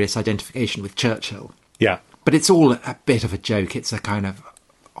serious identification with Churchill. Yeah. But it's all a bit of a joke. It's a kind of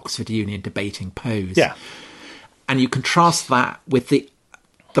Oxford Union debating pose. Yeah. And you contrast that with the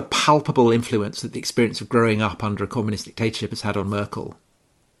palpable influence that the experience of growing up under a communist dictatorship has had on Merkel.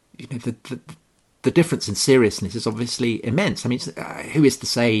 The difference in seriousness is obviously immense. I mean, who is to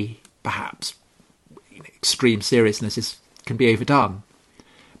say, perhaps, extreme seriousness can be overdone?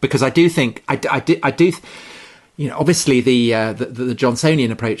 Because I do think, obviously the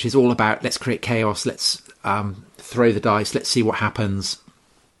Johnsonian approach is all about let's create chaos, let's throw the dice, let's see what happens.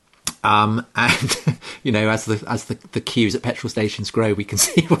 And as the queues at petrol stations grow, we can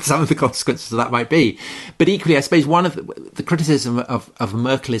see what some of the consequences of that might be. But equally, I suppose one of the criticism of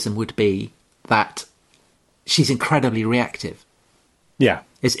Merkelism would be that she's incredibly reactive. Yeah.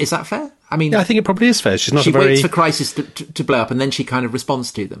 Is that fair? I mean, I think it probably is fair. She waits for crises to blow up, and then she kind of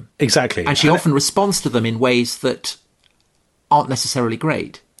responds to them. Exactly. And she often responds to them in ways that aren't necessarily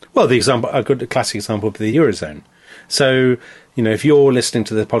great. Well, a classic example would be the Eurozone. So, if you're listening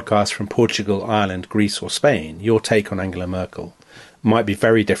to the podcast from Portugal, Ireland, Greece or Spain, your take on Angela Merkel might be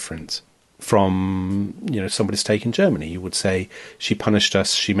very different from, somebody's take in Germany. You would say she punished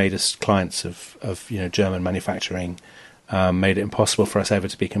us, she made us clients of German manufacturing, made it impossible for us ever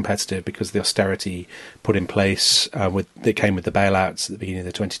to be competitive because of the austerity put in place that came with the bailouts at the beginning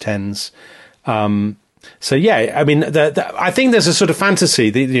of the 2010s. So yeah, I mean, I think there's a sort of fantasy,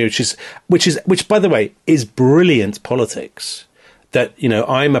 which by the way is brilliant politics. That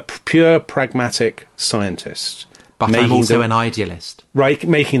I'm a pure pragmatic scientist, but I'm also an idealist, right?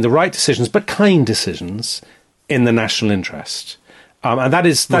 Making the right decisions, but kind decisions in the national interest, and that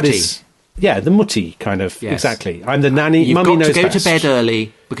is. Yeah, the mutti kind of, yes. Exactly. I'm the nanny, You've mummy knows best. You've got to go to bed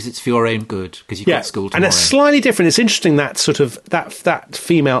early because it's for your own good, because you've got school tomorrow. And it's slightly different. It's interesting that sort of, that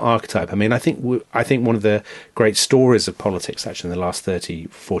female archetype. I mean, I think one of the great stories of politics, actually, in the last 30,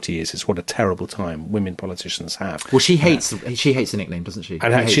 40 years is what a terrible time women politicians have. Well, she hates the nickname, doesn't she?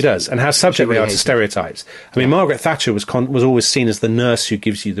 And she does. And how subject they are to stereotypes. I mean, Margaret Thatcher was always seen as the nurse who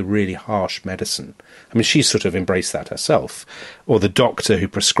gives you the really harsh medicine. I mean, she sort of embraced that herself. Or the doctor who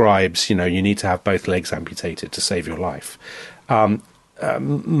prescribes, you need to have both legs amputated to save your life.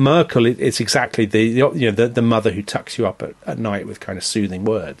 Merkel, it's exactly the mother who tucks you up at night with kind of soothing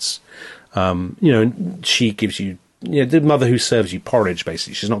words. She gives you, the mother who serves you porridge,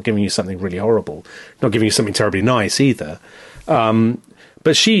 basically. She's not giving you something really horrible, not giving you something terribly nice either. But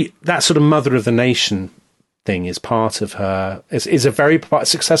that sort of mother of the nation thing is part of her, is a very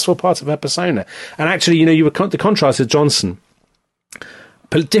successful part of her persona. And actually, the contrast with Johnson,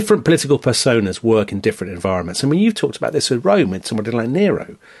 different political personas work in different environments. And when you've talked about this with Rome, with somebody like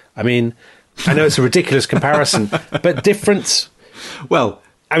Nero, I mean, I know it's a ridiculous comparison, but different. Well,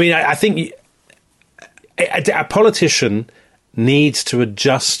 I mean, I think a politician needs to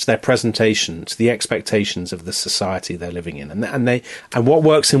adjust their presentation to the expectations of the society they're living in, and what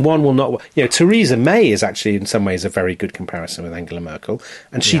works in one will not work. Theresa May is actually in some ways a very good comparison with Angela Merkel,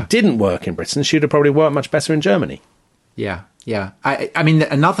 and she didn't work in Britain. She would have probably worked much better in Germany. Yeah. I mean,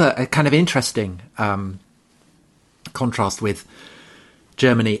 another kind of interesting contrast with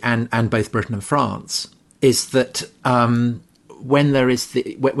Germany and both Britain and France is that when there was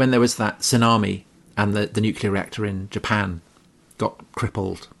that tsunami and the nuclear reactor in Japan got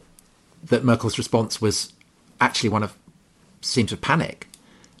crippled, that Merkel's response was actually one of seems of panic,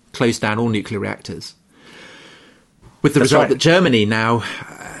 closed down all nuclear reactors, with the result that Germany now,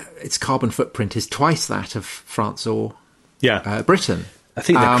 its carbon footprint is twice that of France or Britain. I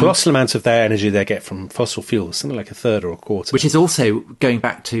think the colossal amount of their energy they get from fossil fuels, something like a third or a quarter. Which is also going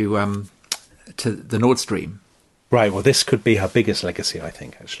back to the Nord Stream. Right, well, this could be her biggest legacy, I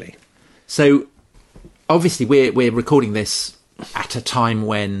think, actually. So, obviously, we're recording this at a time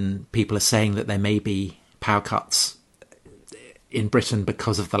when people are saying that there may be power cuts in Britain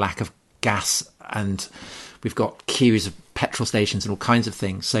because of the lack of gas, and we've got queues of petrol stations and all kinds of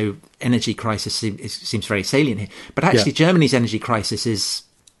things. So energy crisis seems very salient here. But actually, Germany's energy crisis is,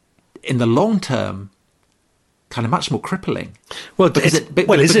 in the long term, kind of much more crippling. Well, is it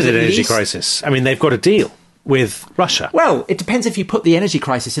an energy crisis? I mean, they've got a deal with Russia. Well, it depends if you put the energy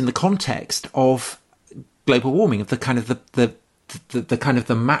crisis in the context of global warming, of the kind of the kind of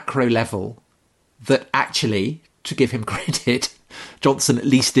the macro level that actually, to give him credit, Johnson at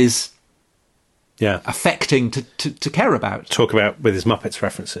least is affecting to care about. Talk about with his Muppets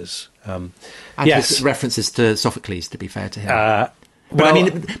references. And his references to Sophocles, to be fair to him.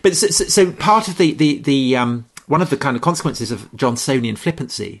 So part of the one of the kind of consequences of Johnsonian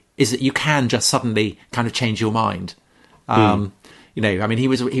flippancy is that you can just suddenly kind of change your mind. I mean, he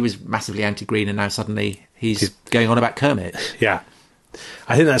was massively anti-green, and now suddenly he's going on about Kermit. Yeah,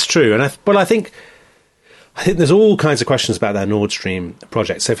 I think that's true, and I think there's all kinds of questions about that Nord Stream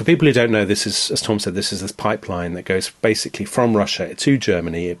project. So for people who don't know, this is, as Tom said, this is this pipeline that goes basically from Russia to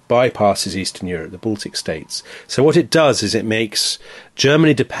Germany. It bypasses Eastern Europe, the Baltic states. So what it does is it makes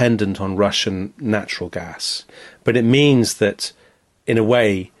Germany dependent on Russian natural gas. But it means that, in a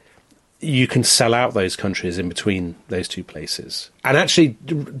way, you can sell out those countries in between those two places. And actually,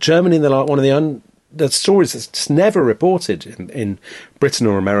 Germany, one of the stories that's never reported in Britain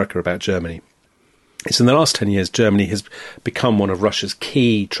or America about Germany, is in the last 10 years, Germany has become one of Russia's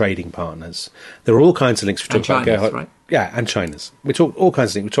key trading partners. There are all kinds of links. We talk about Gerhard, right? Yeah, and China's. We talk all kinds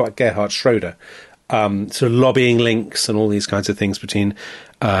of things. We talk about Gerhard Schroeder, sort of lobbying links and all these kinds of things between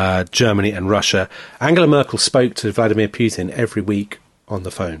Germany and Russia. Angela Merkel spoke to Vladimir Putin every week on the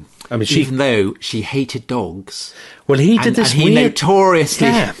phone. I mean, even though she hated dogs. Well, he did this weird... He notoriously...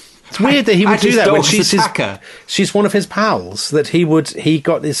 Yeah. It's weird that he would do that when she's one of his pals, that he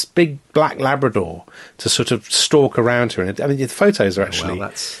got this big black Labrador to sort of stalk around her. And I mean, the photos are actually... Well,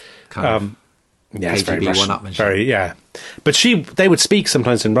 that's kind of... it's very Russian. But they would speak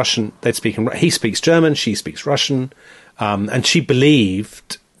sometimes in Russian. He speaks German, she speaks Russian. And she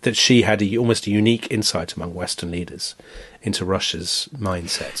believed that she had almost a unique insight among Western leaders into Russia's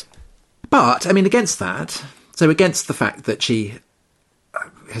mindset. But, I mean, against the fact that she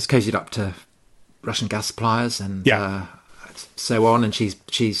has cozied up to Russian gas suppliers and so on, and she's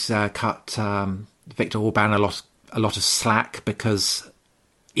cut Viktor Orban a lot of slack, because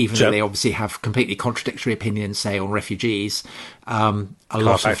even though they obviously have completely contradictory opinions, say, on refugees, a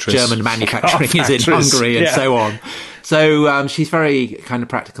lot of German manufacturing is in Hungary and so on. So she's very kind of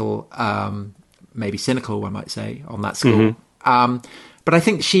practical, maybe cynical, one might say, on that score. Mm-hmm. But I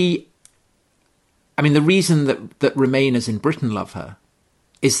think the reason that Remainers in Britain love her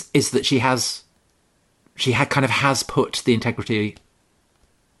is that she has put the integrity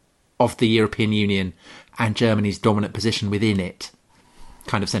of the European Union and Germany's dominant position within it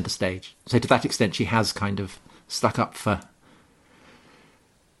kind of centre stage. So to that extent, she has kind of stuck up for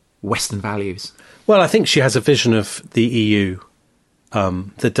Western values. Well, I think she has a vision of the EU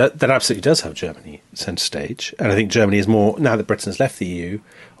that absolutely does have Germany centre stage. And I think Germany is more, now that Britain has left the EU,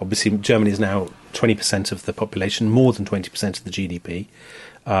 obviously Germany is now 20% of the population, more than 20% of the GDP.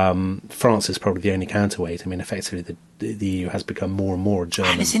 France is probably the only counterweight. I mean, effectively, the EU has become more and more a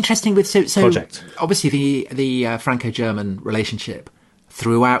German And it's interesting with so project. Obviously, the Franco-German relationship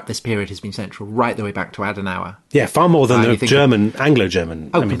throughout this period has been central, right the way back to Adenauer. Yeah, far more than the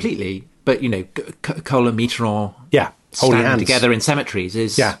Anglo-German. Completely. But, Kohl and Mitterrand standing hands together in cemeteries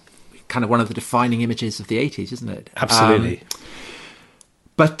is kind of one of the defining images of the 80s, isn't it? Absolutely.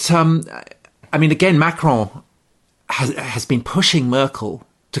 Again, Macron has been pushing Merkel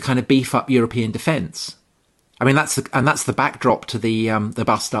to kind of beef up European defence. I mean, that's the backdrop to the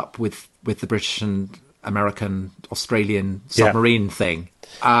bust up with the British and American, Australian submarine thing.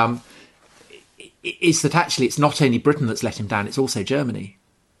 Is that actually it's not only Britain that's let him down; it's also Germany.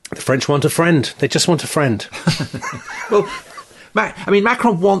 The French want a friend. They just want a friend. Well,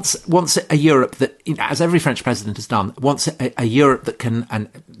 Macron wants a Europe that, as every French president has done, wants a Europe that can, and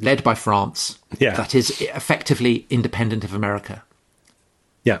led by France, that is effectively independent of America.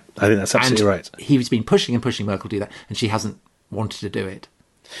 Yeah, I think that's absolutely right. He's been pushing Merkel to do that, and she hasn't wanted to do it.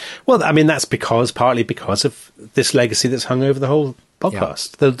 Well, I mean, that's partly because of this legacy that's hung over the whole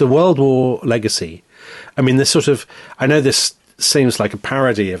podcast. Yeah. The World War legacy. I mean, I know this seems like a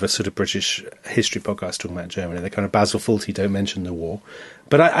parody of a sort of British history podcast talking about Germany. The kind of Basil Fawlty don't mention the war.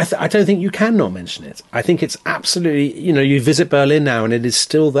 But I don't think you can not mention it. I think it's absolutely, you visit Berlin now and it is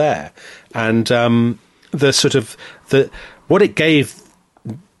still there. And what it gave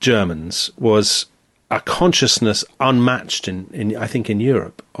Germans was a consciousness unmatched in I think in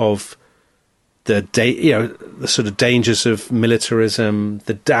Europe of the sort of dangers of militarism,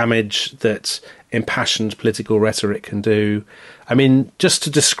 the damage that impassioned political rhetoric can do. I mean, just to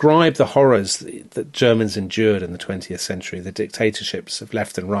describe the horrors that Germans endured in the 20th century, the dictatorships of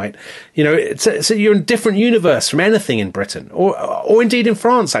left and right, you're in a different universe from anything in Britain, or indeed in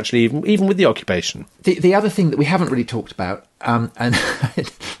France, actually, even with the occupation. The other thing that we haven't really talked about, and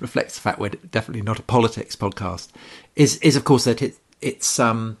it reflects the fact we're definitely not a politics podcast, is of course that it's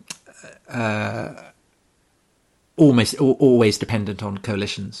almost always dependent on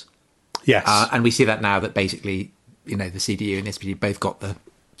coalitions. Yes. And we see that now that basically, the CDU and the SPD both got the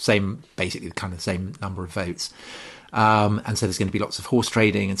same number of votes. And so there's going to be lots of horse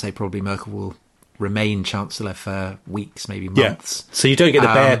trading, and so probably Merkel will remain Chancellor for weeks, maybe months. So you don't get the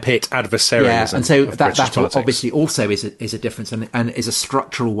bear pit adversarianism. Yeah, and so that politics. Obviously also is a difference, and is a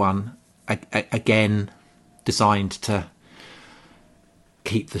structural one, again, designed to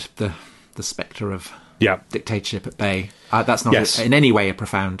keep the spectre of dictatorship at bay. That's not in any way a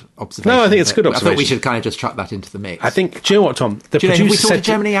profound observation. No, I think it's a good observation. I thought we should kind of just chuck that into the mix. I think, do you know what, Tom? Have we sorted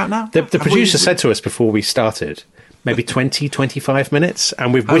Germany out now? The producer said to us before we started, maybe 20, 25 minutes,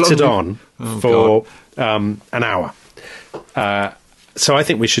 and we've whittled on for an hour. So I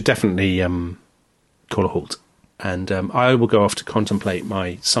think we should definitely call a halt. And I will go off to contemplate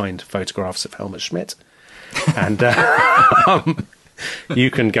my signed photographs of Helmut Schmidt. And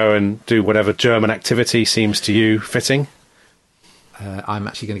you can go and do whatever German activity seems to you fitting. I'm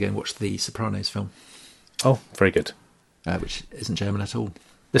actually going to go and watch the Sopranos film. Oh, very good. Which isn't German at all.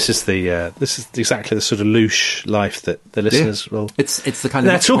 This is exactly the sort of louche life that the listeners will. It's the kind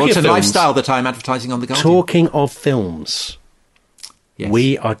of lifestyle that I'm advertising on the Guardian. Talking of films, yes.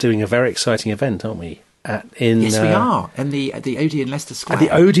 We are doing a very exciting event, aren't we? Yes, we are. In the Odeon Leicester Square. At the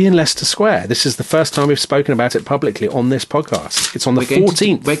Odeon Leicester Square. This is the first time we've spoken about it publicly on this podcast. It's on the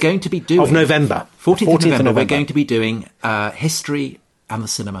 14th. We're going to be doing of November. 14th of November. We're going to be doing history and the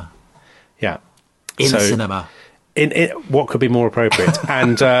cinema. Yeah, the cinema. In what could be more appropriate?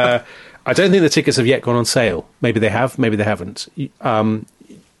 And I don't think the tickets have yet gone on sale. Maybe they have. Maybe they haven't.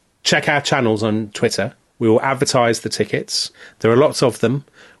 Check our channels on Twitter. We will advertise the tickets. There are lots of them.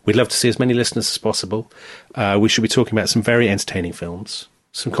 We'd love to see as many listeners as possible. We should be talking about some very entertaining films,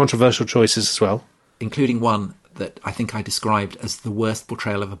 some controversial choices as well. Including one that I think I described as the worst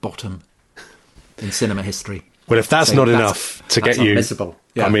portrayal of a bottom in cinema history. Well, if that's not enough to get you...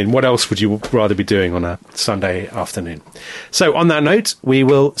 Yeah. I mean, what else would you rather be doing on a Sunday afternoon? So, on that note, we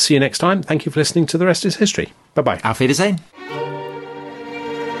will see you next time. Thank you for listening to The Rest is History. Bye-bye. Auf Wiedersehen.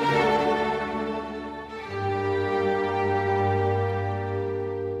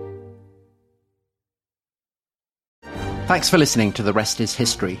 Thanks for listening to The Rest is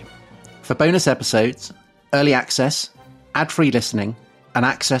History. For bonus episodes, early access, ad-free listening, and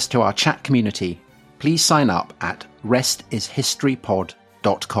access to our chat community, please sign up at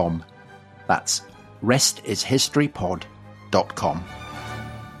restishistorypod.com. That's restishistorypod.com.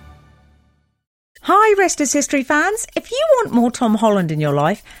 Hi, Rest is History fans. If you want more Tom Holland in your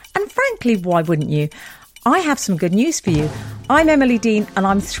life, and frankly, why wouldn't you? I have some good news for you. I'm Emily Dean, and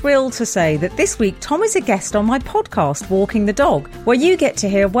I'm thrilled to say that this week Tom is a guest on my podcast, Walking the Dog, where you get to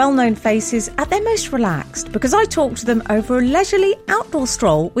hear well-known faces at their most relaxed, because I talk to them over a leisurely outdoor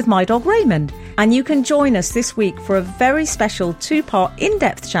stroll with my dog Raymond. And you can join us this week for a very special 2-part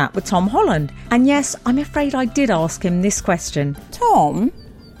in-depth chat with Tom Holland. And yes, I'm afraid I did ask him this question. Tom,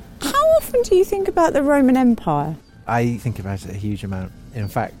 how often do you think about the Roman Empire? I think about it a huge amount. In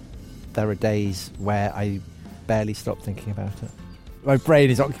fact, there are days where I barely stop thinking about it. My brain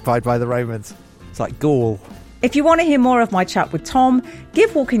is occupied by the Romans. It's like Gaul. If you want to hear more of my chat with Tom,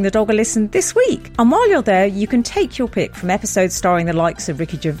 give Walking the Dog a listen this week. And while you're there, you can take your pick from episodes starring the likes of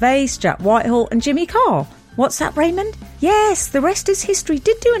Ricky Gervais, Jack Whitehall and Jimmy Carr. What's that, Raymond? Yes, The Rest is History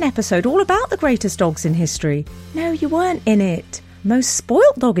did do an episode all about the greatest dogs in history. No, you weren't in it. Most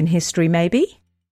spoilt dog in history, maybe?